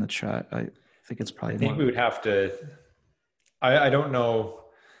that in the chat? I think it's probably. I think we would have to. I don't know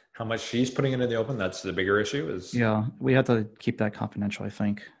how much she's putting it in the open. That's the bigger issue. We have to keep that confidential, I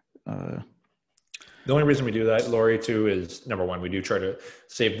think. The only reason we do that, Lori, too, is number one, we do try to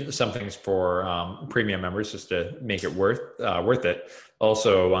save some things for premium members just to make it worth it.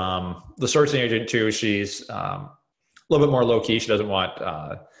 Also, the sourcing agent too, she's a little bit more low key. She doesn't want.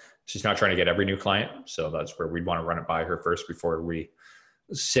 She's not trying to get every new client, so that's where we'd want to run it by her first before we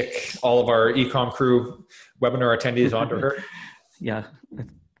sick all of our ecom crew webinar attendees onto her. Yeah,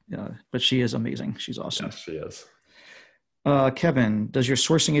 but she is amazing. She's awesome. Yes, she is. Kevin, does your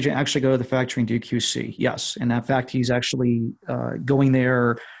sourcing agent actually go to the factory and do QC? Yes. And in fact, he's actually going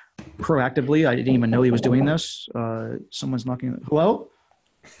there proactively. I didn't even know he was doing this. Someone's knocking. Hello?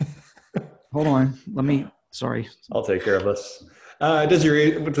 Hold on. Sorry. I'll take care of this. Does your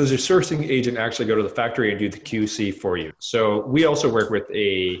sourcing agent actually go to the factory and do the QC for you? So we also work with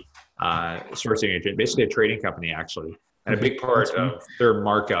a sourcing agent, basically a trading company actually. And a big part of their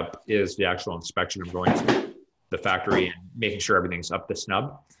markup is the actual inspection of going to the factory and making sure everything's up to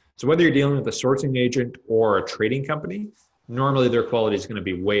snub. So whether you're dealing with a sourcing agent or a trading company, normally their quality is going to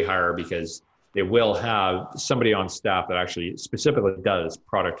be way higher because they will have somebody on staff that actually specifically does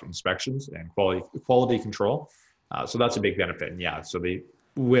product inspections and quality control. So that's a big benefit. And so they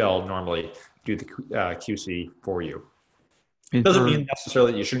will normally do the QC for you. It doesn't mean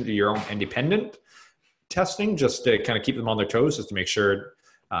necessarily that you shouldn't do your own independent testing, just to kind of keep them on their toes, just to make sure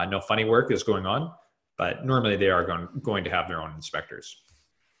no funny work is going on. But normally they are going to have their own inspectors.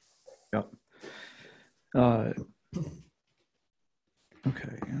 Yep. Okay,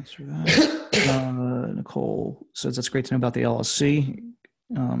 answer that. Nicole says that's great to know about the LLC.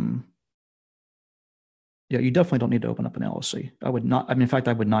 You definitely don't need to open up an LLC. I would not. In fact,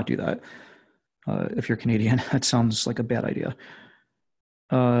 I would not do that. If you're Canadian, that sounds like a bad idea.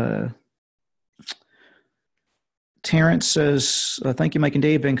 Terrence says, thank you, Mike and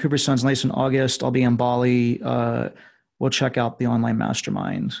Dave. Vancouver sounds nice in August. I'll be in Bali. We'll check out the online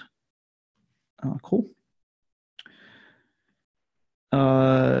mastermind. Cool.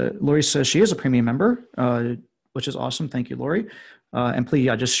 Lori says she is a premium member, which is awesome. Thank you, Lori. And please,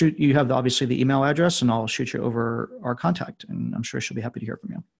 just shoot. You have obviously the email address, and I'll shoot you over our contact, and I'm sure she'll be happy to hear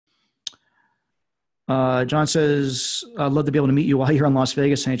from you. John says, I'd love to be able to meet you while you're in Las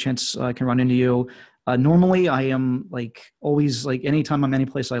Vegas. Any chance I can run into you? Normally, I am always anytime I'm any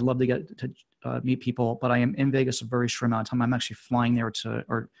place, I'd love to get to meet people, but I am in Vegas a very short amount of time. I'm actually flying there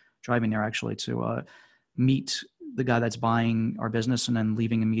or driving there actually to meet the guy that's buying our business and then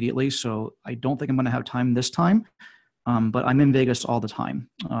leaving immediately. So I don't think I'm going to have time this time, but I'm in Vegas all the time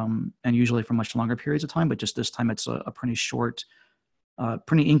and usually for much longer periods of time, but just this time it's a pretty short,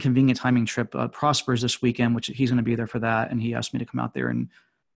 pretty inconvenient timing trip. Prosper's this weekend, which he's going to be there for that. And he asked me to come out there and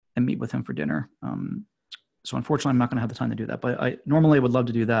meet with him for dinner. So unfortunately, I'm not going to have the time to do that, but I normally would love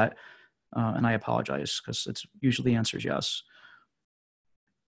to do that. And I apologize because it's usually the answer is yes.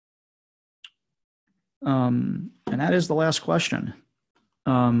 And that is the last question.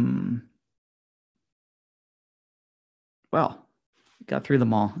 Well, got through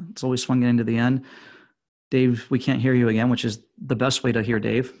them all. It's always fun getting to the end. Dave, we can't hear you again, which is the best way to hear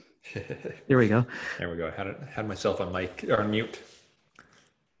Dave. There we go. There we go. I had myself on mute.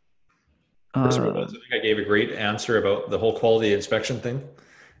 I think I gave a great answer about the whole quality inspection thing,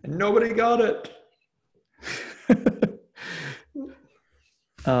 and nobody got it.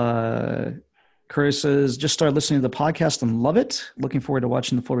 Curtis says, just started listening to the podcast and love it. Looking forward to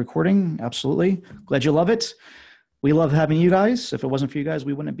watching the full recording. Absolutely. Glad you love it. We love having you guys. If it wasn't for you guys,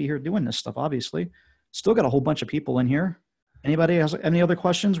 we wouldn't be here doing this stuff, obviously. Still got a whole bunch of people in here. Anybody has any other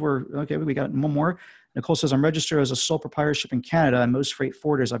questions? Okay, we got one more. Nicole says, I'm registered as a sole proprietorship in Canada, and most freight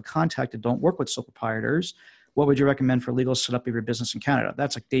forwarders I've contacted don't work with sole proprietors. what would you recommend for legal setup of your business in Canada?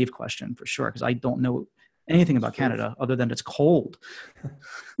 That's a Dave question for sure, because I don't know anything about Canada other than it's cold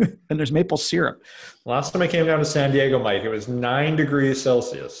and there's maple syrup. Last time I came down to San Diego, Mike, it was 9 degrees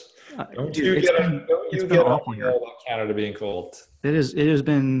Celsius. Don't you get awful here about Canada being cold? It has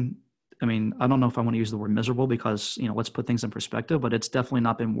been, I mean, I don't know if I want to use the word miserable because, let's put things in perspective, but it's definitely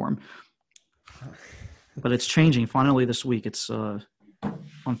not been warm. But it's changing. Finally this week, it's on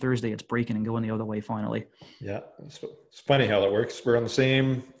Thursday, it's breaking and going the other way finally. Yeah, it's funny how that works. We're on the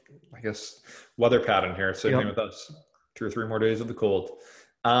same, I guess, weather pattern here. Same thing with us. 2 or 3 more days of the cold.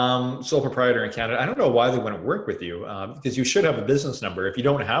 Sole proprietor in Canada. I don't know why they wouldn't work with you, because you should have a business number. If you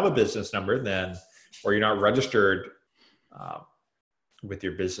don't have a business number, then, or you're not registered with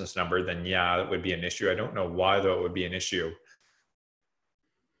your business number, then yeah, it would be an issue. I don't know why though it would be an issue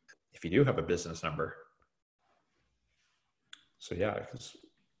if you do have a business number. So yeah, because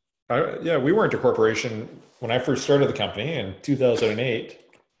we weren't a corporation when I first started the company in 2008.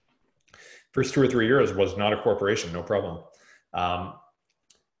 First 2 or 3 years was not a corporation, no problem. I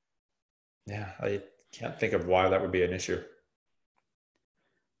can't think of why that would be an issue.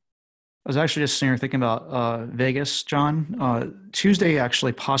 I was actually just sitting here thinking about Vegas, John. Tuesday,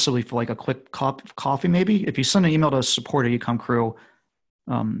 actually, possibly for like a quick coffee, maybe. If you send an email to support at Ecom Crew,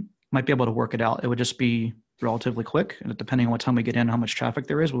 might be able to work it out. It would just be relatively quick, and depending on what time we get in, how much traffic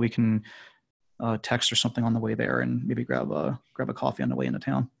there is, but we can text or something on the way there, and maybe grab a coffee on the way into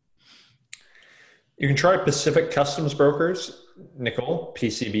town. You can try Pacific Customs Brokers, Nicole,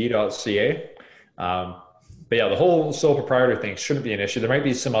 pcb.ca. But yeah, the whole sole proprietor thing shouldn't be an issue. There might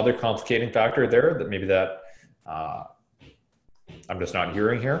be some other complicating factor there that I'm just not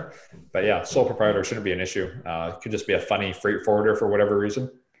hearing here. But yeah, sole proprietor shouldn't be an issue. It could just be a funny freight forwarder for whatever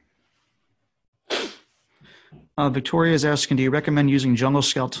reason. Victoria is asking, do you recommend using Jungle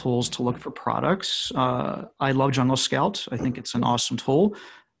Scout tools to look for products? I love Jungle Scout. I think it's an awesome tool.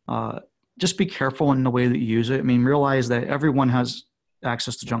 Just be careful in the way that you use it. I mean, realize that everyone has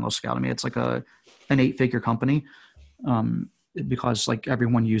access to Jungle Scout. I mean, it's like an 8-figure company because like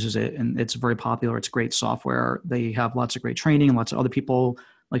everyone uses it and it's very popular. It's great software. They have lots of great training. Lots of other people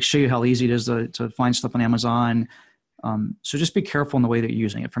like show you how easy it is to find stuff on Amazon. So just be careful in the way that you're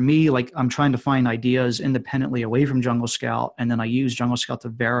using it. For me, like I'm trying to find ideas independently away from Jungle Scout, and then I use Jungle Scout to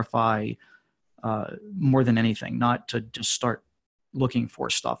verify more than anything, not to just start looking for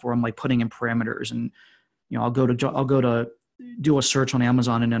stuff where I'm like putting in parameters and, I'll go to do a search on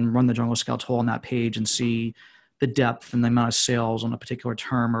Amazon and then run the Jungle Scout tool on that page and see the depth and the amount of sales on a particular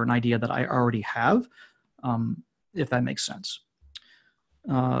term or an idea that I already have, if that makes sense.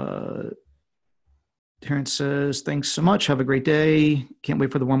 Terrence says, thanks so much. Have a great day. Can't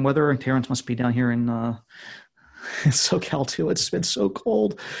wait for the warm weather. And Terrence must be down here in SoCal too. It's been so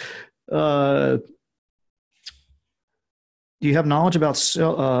cold. Do you have knowledge about,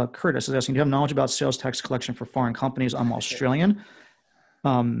 Curtis is asking, do you have knowledge about sales tax collection for foreign companies? I'm Australian.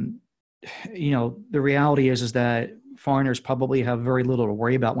 The reality is that foreigners probably have very little to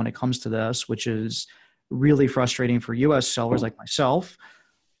worry about when it comes to this, which is really frustrating for US sellers like myself,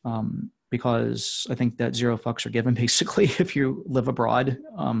 because I think that zero fucks are given basically if you live abroad.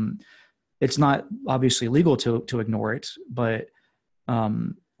 It's not obviously legal to ignore it, but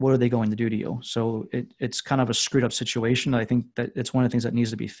what are they going to do to you? So it's kind of a screwed up situation. I think that it's one of the things that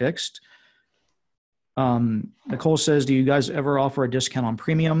needs to be fixed. Nicole says, do you guys ever offer a discount on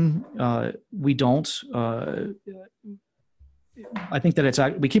premium? We don't. I think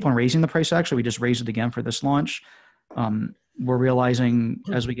that we keep on raising the price. Actually, we just raised it again for this launch. We're realizing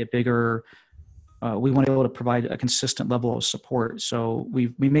as we get bigger, we want to be able to provide a consistent level of support. So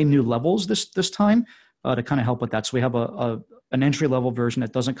we made new levels this time to kind of help with that. So we have an entry-level version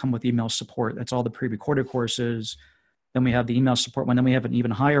that doesn't come with email support. That's all the pre-recorded courses. Then we have the email support one. Then we have an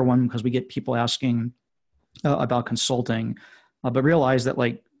even higher one because we get people asking about consulting. But realize that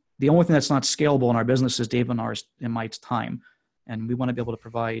like the only thing that's not scalable in our business is Dave and my time. And we want to be able to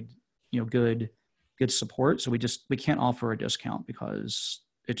provide, good support. So we can't offer a discount because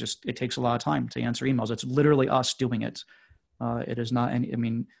it takes a lot of time to answer emails. It's literally us doing it. It is not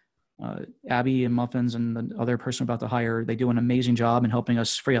Abby and Muffins and the other person about to hire, they do an amazing job in helping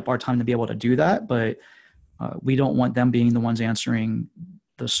us free up our time to be able to do that. But we don't want them being the ones answering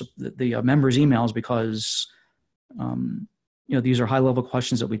the members' emails because, these are high level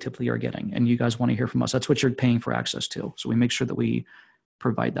questions that we typically are getting and you guys want to hear from us. That's what you're paying for access to. So we make sure that we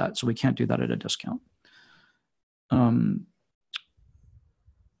provide that. So we can't do that at a discount.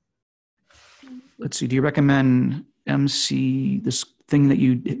 Let's see. Do you recommend this thing that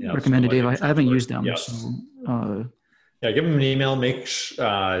you recommended, Dave? I haven't used them. Yes. So, give them an email.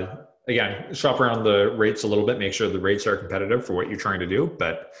 again, shop around the rates a little bit, make sure the rates are competitive for what you're trying to do.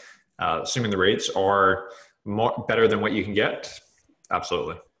 But assuming the rates are better than what you can get,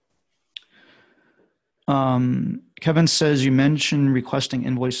 absolutely. Kevin says you mentioned requesting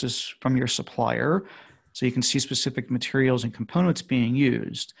invoices from your supplier so you can see specific materials and components being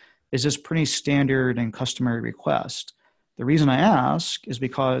used. Is this pretty standard and customary request? The reason I ask is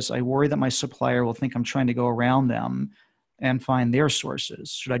because I worry that my supplier will think I'm trying to go around them and find their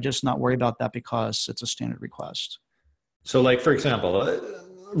sources. Should I just not worry about that because it's a standard request? So like, for example, a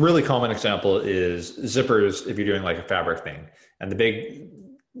really common example is zippers if you're doing like a fabric thing. And the big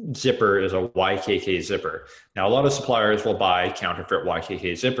zipper is a YKK zipper. Now, a lot of suppliers will buy counterfeit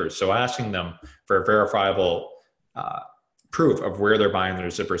YKK zippers. So asking them for a verifiable proof of where they're buying their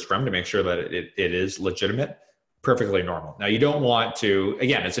zippers from to make sure that it is legitimate, perfectly normal. Now, you don't want to,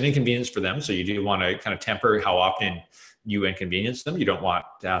 again, it's an inconvenience for them. So you do want to kind of temper how often you inconvenience them. You don't want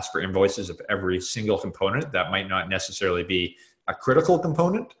to ask for invoices of every single component. That might not necessarily be a critical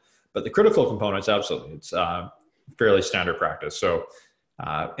component, but the critical components, absolutely. It's fairly standard practice. So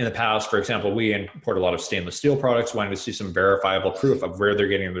in the past, for example, we import a lot of stainless steel products, wanting to see some verifiable proof of where they're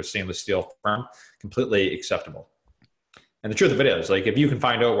getting their stainless steel from, completely acceptable. And the truth of it is, like, if you can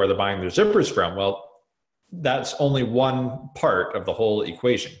find out where they're buying their zippers from, well, that's only one part of the whole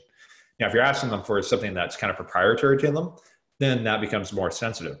equation. Now, if you're asking them for something that's kind of proprietary to them, then that becomes more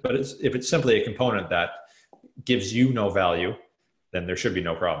sensitive. But if it's simply a component that gives you no value, then there should be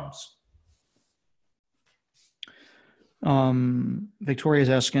no problems. Victoria's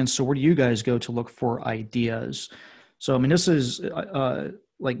asking, so where do you guys go to look for ideas? So, I mean, this is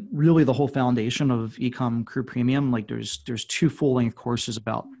like really the whole foundation of Ecom Crew Premium. Like there's 2 full-length courses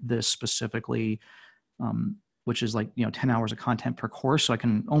about this specifically, which is like, 10 hours of content per course. So I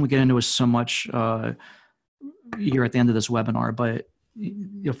can only get into it so much here at the end of this webinar. But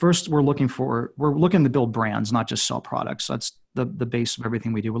first we're looking to build brands, not just sell products. That's the base of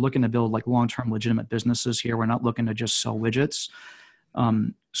everything we do. We're looking to build like long-term legitimate businesses here. We're not looking to just sell widgets.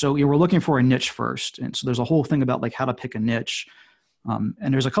 So we're looking for a niche first. And so there's a whole thing about like how to pick a niche. And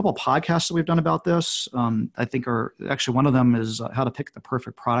there's a couple of podcasts that we've done about this. I think actually one of them is how to pick the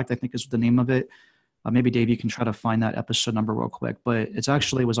perfect product, I think is the name of it. Maybe Dave, you can try to find that episode number real quick, but it's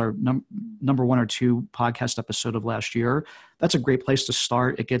actually was our number 1 or 2 podcast episode of last year. That's a great place to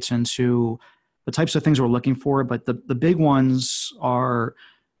start. It gets into the types of things we're looking for, but the big ones are,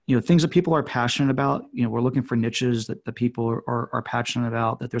 things that people are passionate about. We're looking for niches that the people are passionate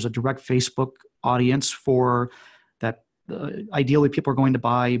about, that there's a direct Facebook audience for that. Ideally, people are going to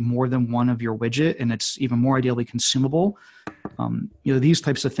buy more than one of your widget, and it's even more ideally consumable. These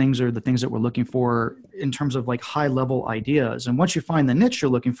types of things are the things that we're looking for in terms of like high level ideas. And once you find the niche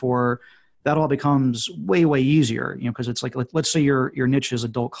you're looking for, that all becomes way, way easier, because it's like, let's say your niche is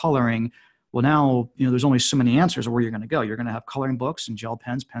adult coloring. Well, now, there's only so many answers of where you're going to go. You're going to have coloring books and gel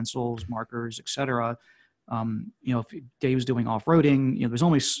pens, pencils, markers, etc. If Dave's doing off-roading, there's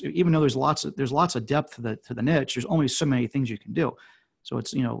only, even though there's lots of depth to the niche, there's only so many things you can do. So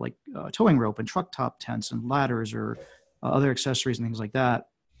it's, like towing rope and truck top tents and ladders or other accessories and things like that.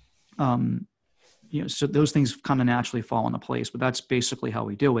 So those things kind of naturally fall into place, but that's basically how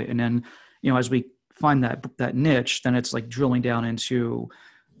we do it. And then, as we find that niche, then it's like drilling down into,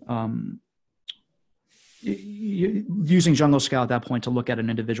 using Jungle Scout at that point to look at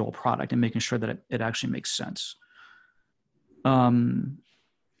an individual product and making sure that it actually makes sense. Kevin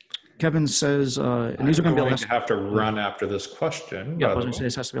says, and these are going to have to run after this question. Yeah, I was going to say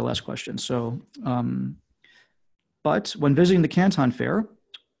this has to be the last question. So, but when visiting the Canton Fair,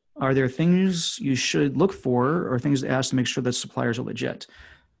 are there things you should look for or things to ask to make sure that suppliers are legit?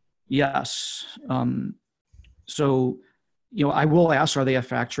 Yes. So, I will ask, are they a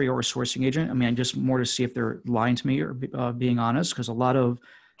factory or a sourcing agent? I mean, just more to see if they're lying to me or being honest, because a lot of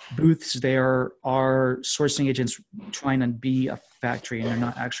booths there are sourcing agents trying to be a factory and they're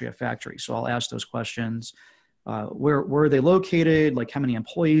not actually a factory. So I'll ask those questions. Where are they located? Like, how many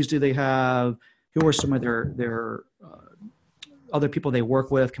employees do they have? Who are some of their other people they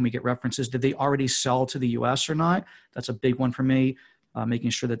work with? Can we get references? Did they already sell to the US or not? That's a big one for me,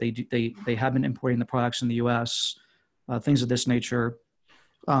 making sure that they have been importing the products in the US. Things of this nature.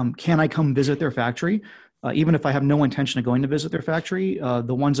 Can I come visit their factory? Even if I have no intention of going to visit their factory,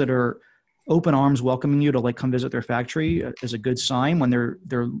 the ones that are open arms welcoming you to like come visit their factory is a good sign. When they're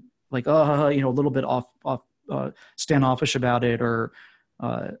like, a little bit off standoffish about it or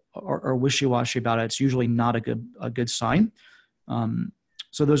wishy-washy about it, it's usually not a good sign.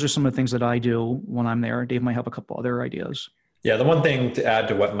 So those are some of the things that I do when I'm there. Dave might have a couple other ideas. Yeah, the one thing to add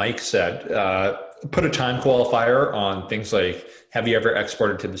to what Mike said, put a time qualifier on things like, have you ever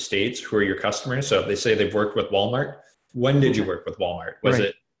exported to the States? Who are your customers? So if they say they've worked with Walmart, when did you work with Walmart? Was Right.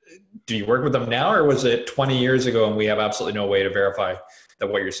 it, do you work with them now, or was it 20 years ago and we have absolutely no way to verify that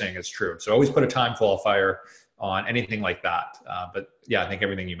what you're saying is true? So always put a time qualifier on anything like that. But yeah, I think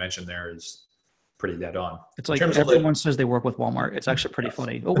everything you mentioned there is pretty dead on. It's In like terms of everyone says they work with Walmart. It's actually pretty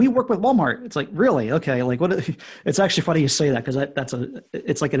funny. Oh, we work with Walmart. It's like, really? Okay. Like what? It's actually funny you say that because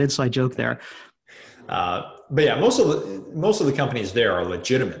it's like an inside joke there. but yeah, most of the companies there are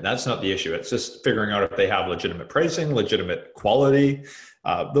legitimate. That's not the issue. It's just figuring out if they have legitimate pricing, legitimate quality.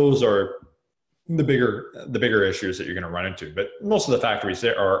 Those are the bigger issues that you're going to run into. But most of the factories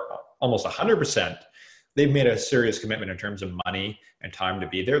there are almost 100%. They've made a serious commitment in terms of money and time to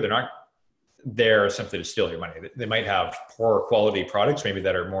be there. They're not there simply to steal your money. They might have poor quality products, maybe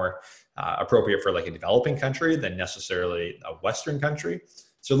that are more appropriate for like a developing country than necessarily a Western country.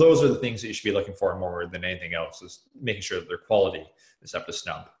 So those are the things that you should be looking for more than anything else, is making sure that their quality is up to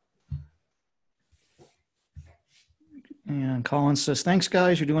snub. And Colin says, thanks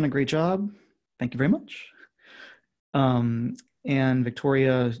guys. You're doing a great job. Thank you very much. And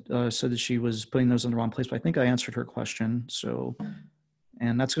Victoria said that she was putting those in the wrong place, but I think I answered her question. So,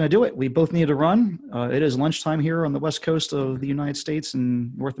 and that's going to do it. We both need to run. It is lunchtime here on the West Coast of the United States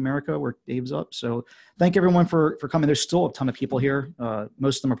and North America where Dave's up. So thank everyone for coming. There's still a ton of people here.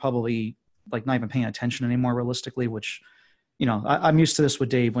 Most of them are probably like not even paying attention anymore realistically, which, you know, I'm used to this with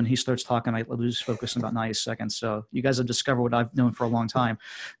Dave. When he starts talking, I lose focus in about 90 seconds. So you guys have discovered what I've known for a long time.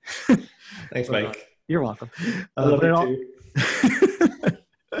 Thanks, Mike. You're welcome. I love you too.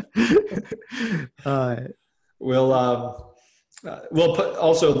 We'll put,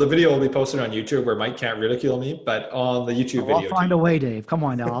 also the video will be posted on YouTube where Mike can't ridicule me, but on the YouTube video. I'll find a way, Dave. Come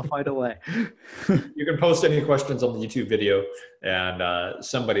on now. I'll find a way. You can post any questions on the YouTube video and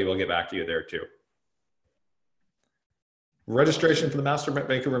somebody will get back to you there too. Registration for the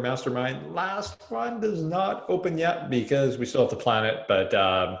Vancouver Mastermind. Last one does not open yet because we still have to plan it, but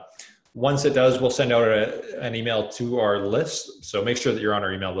once it does, we'll send out an email to our list. So make sure that you're on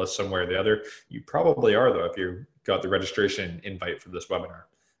our email list somewhere or the other. You probably are, though, if you got the registration invite for this webinar.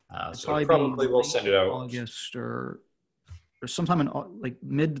 So probably we'll send it out. August or sometime in like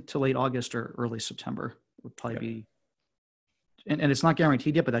mid to late August or early September would probably be. And it's not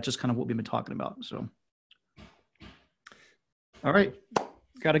guaranteed yet, but that's just kind of what we've been talking about. So. All right.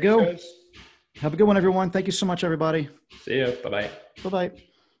 Got to go. Thanks, guys. Have a good one, everyone. Thank you so much, everybody. See ya. Bye-bye. Bye-bye.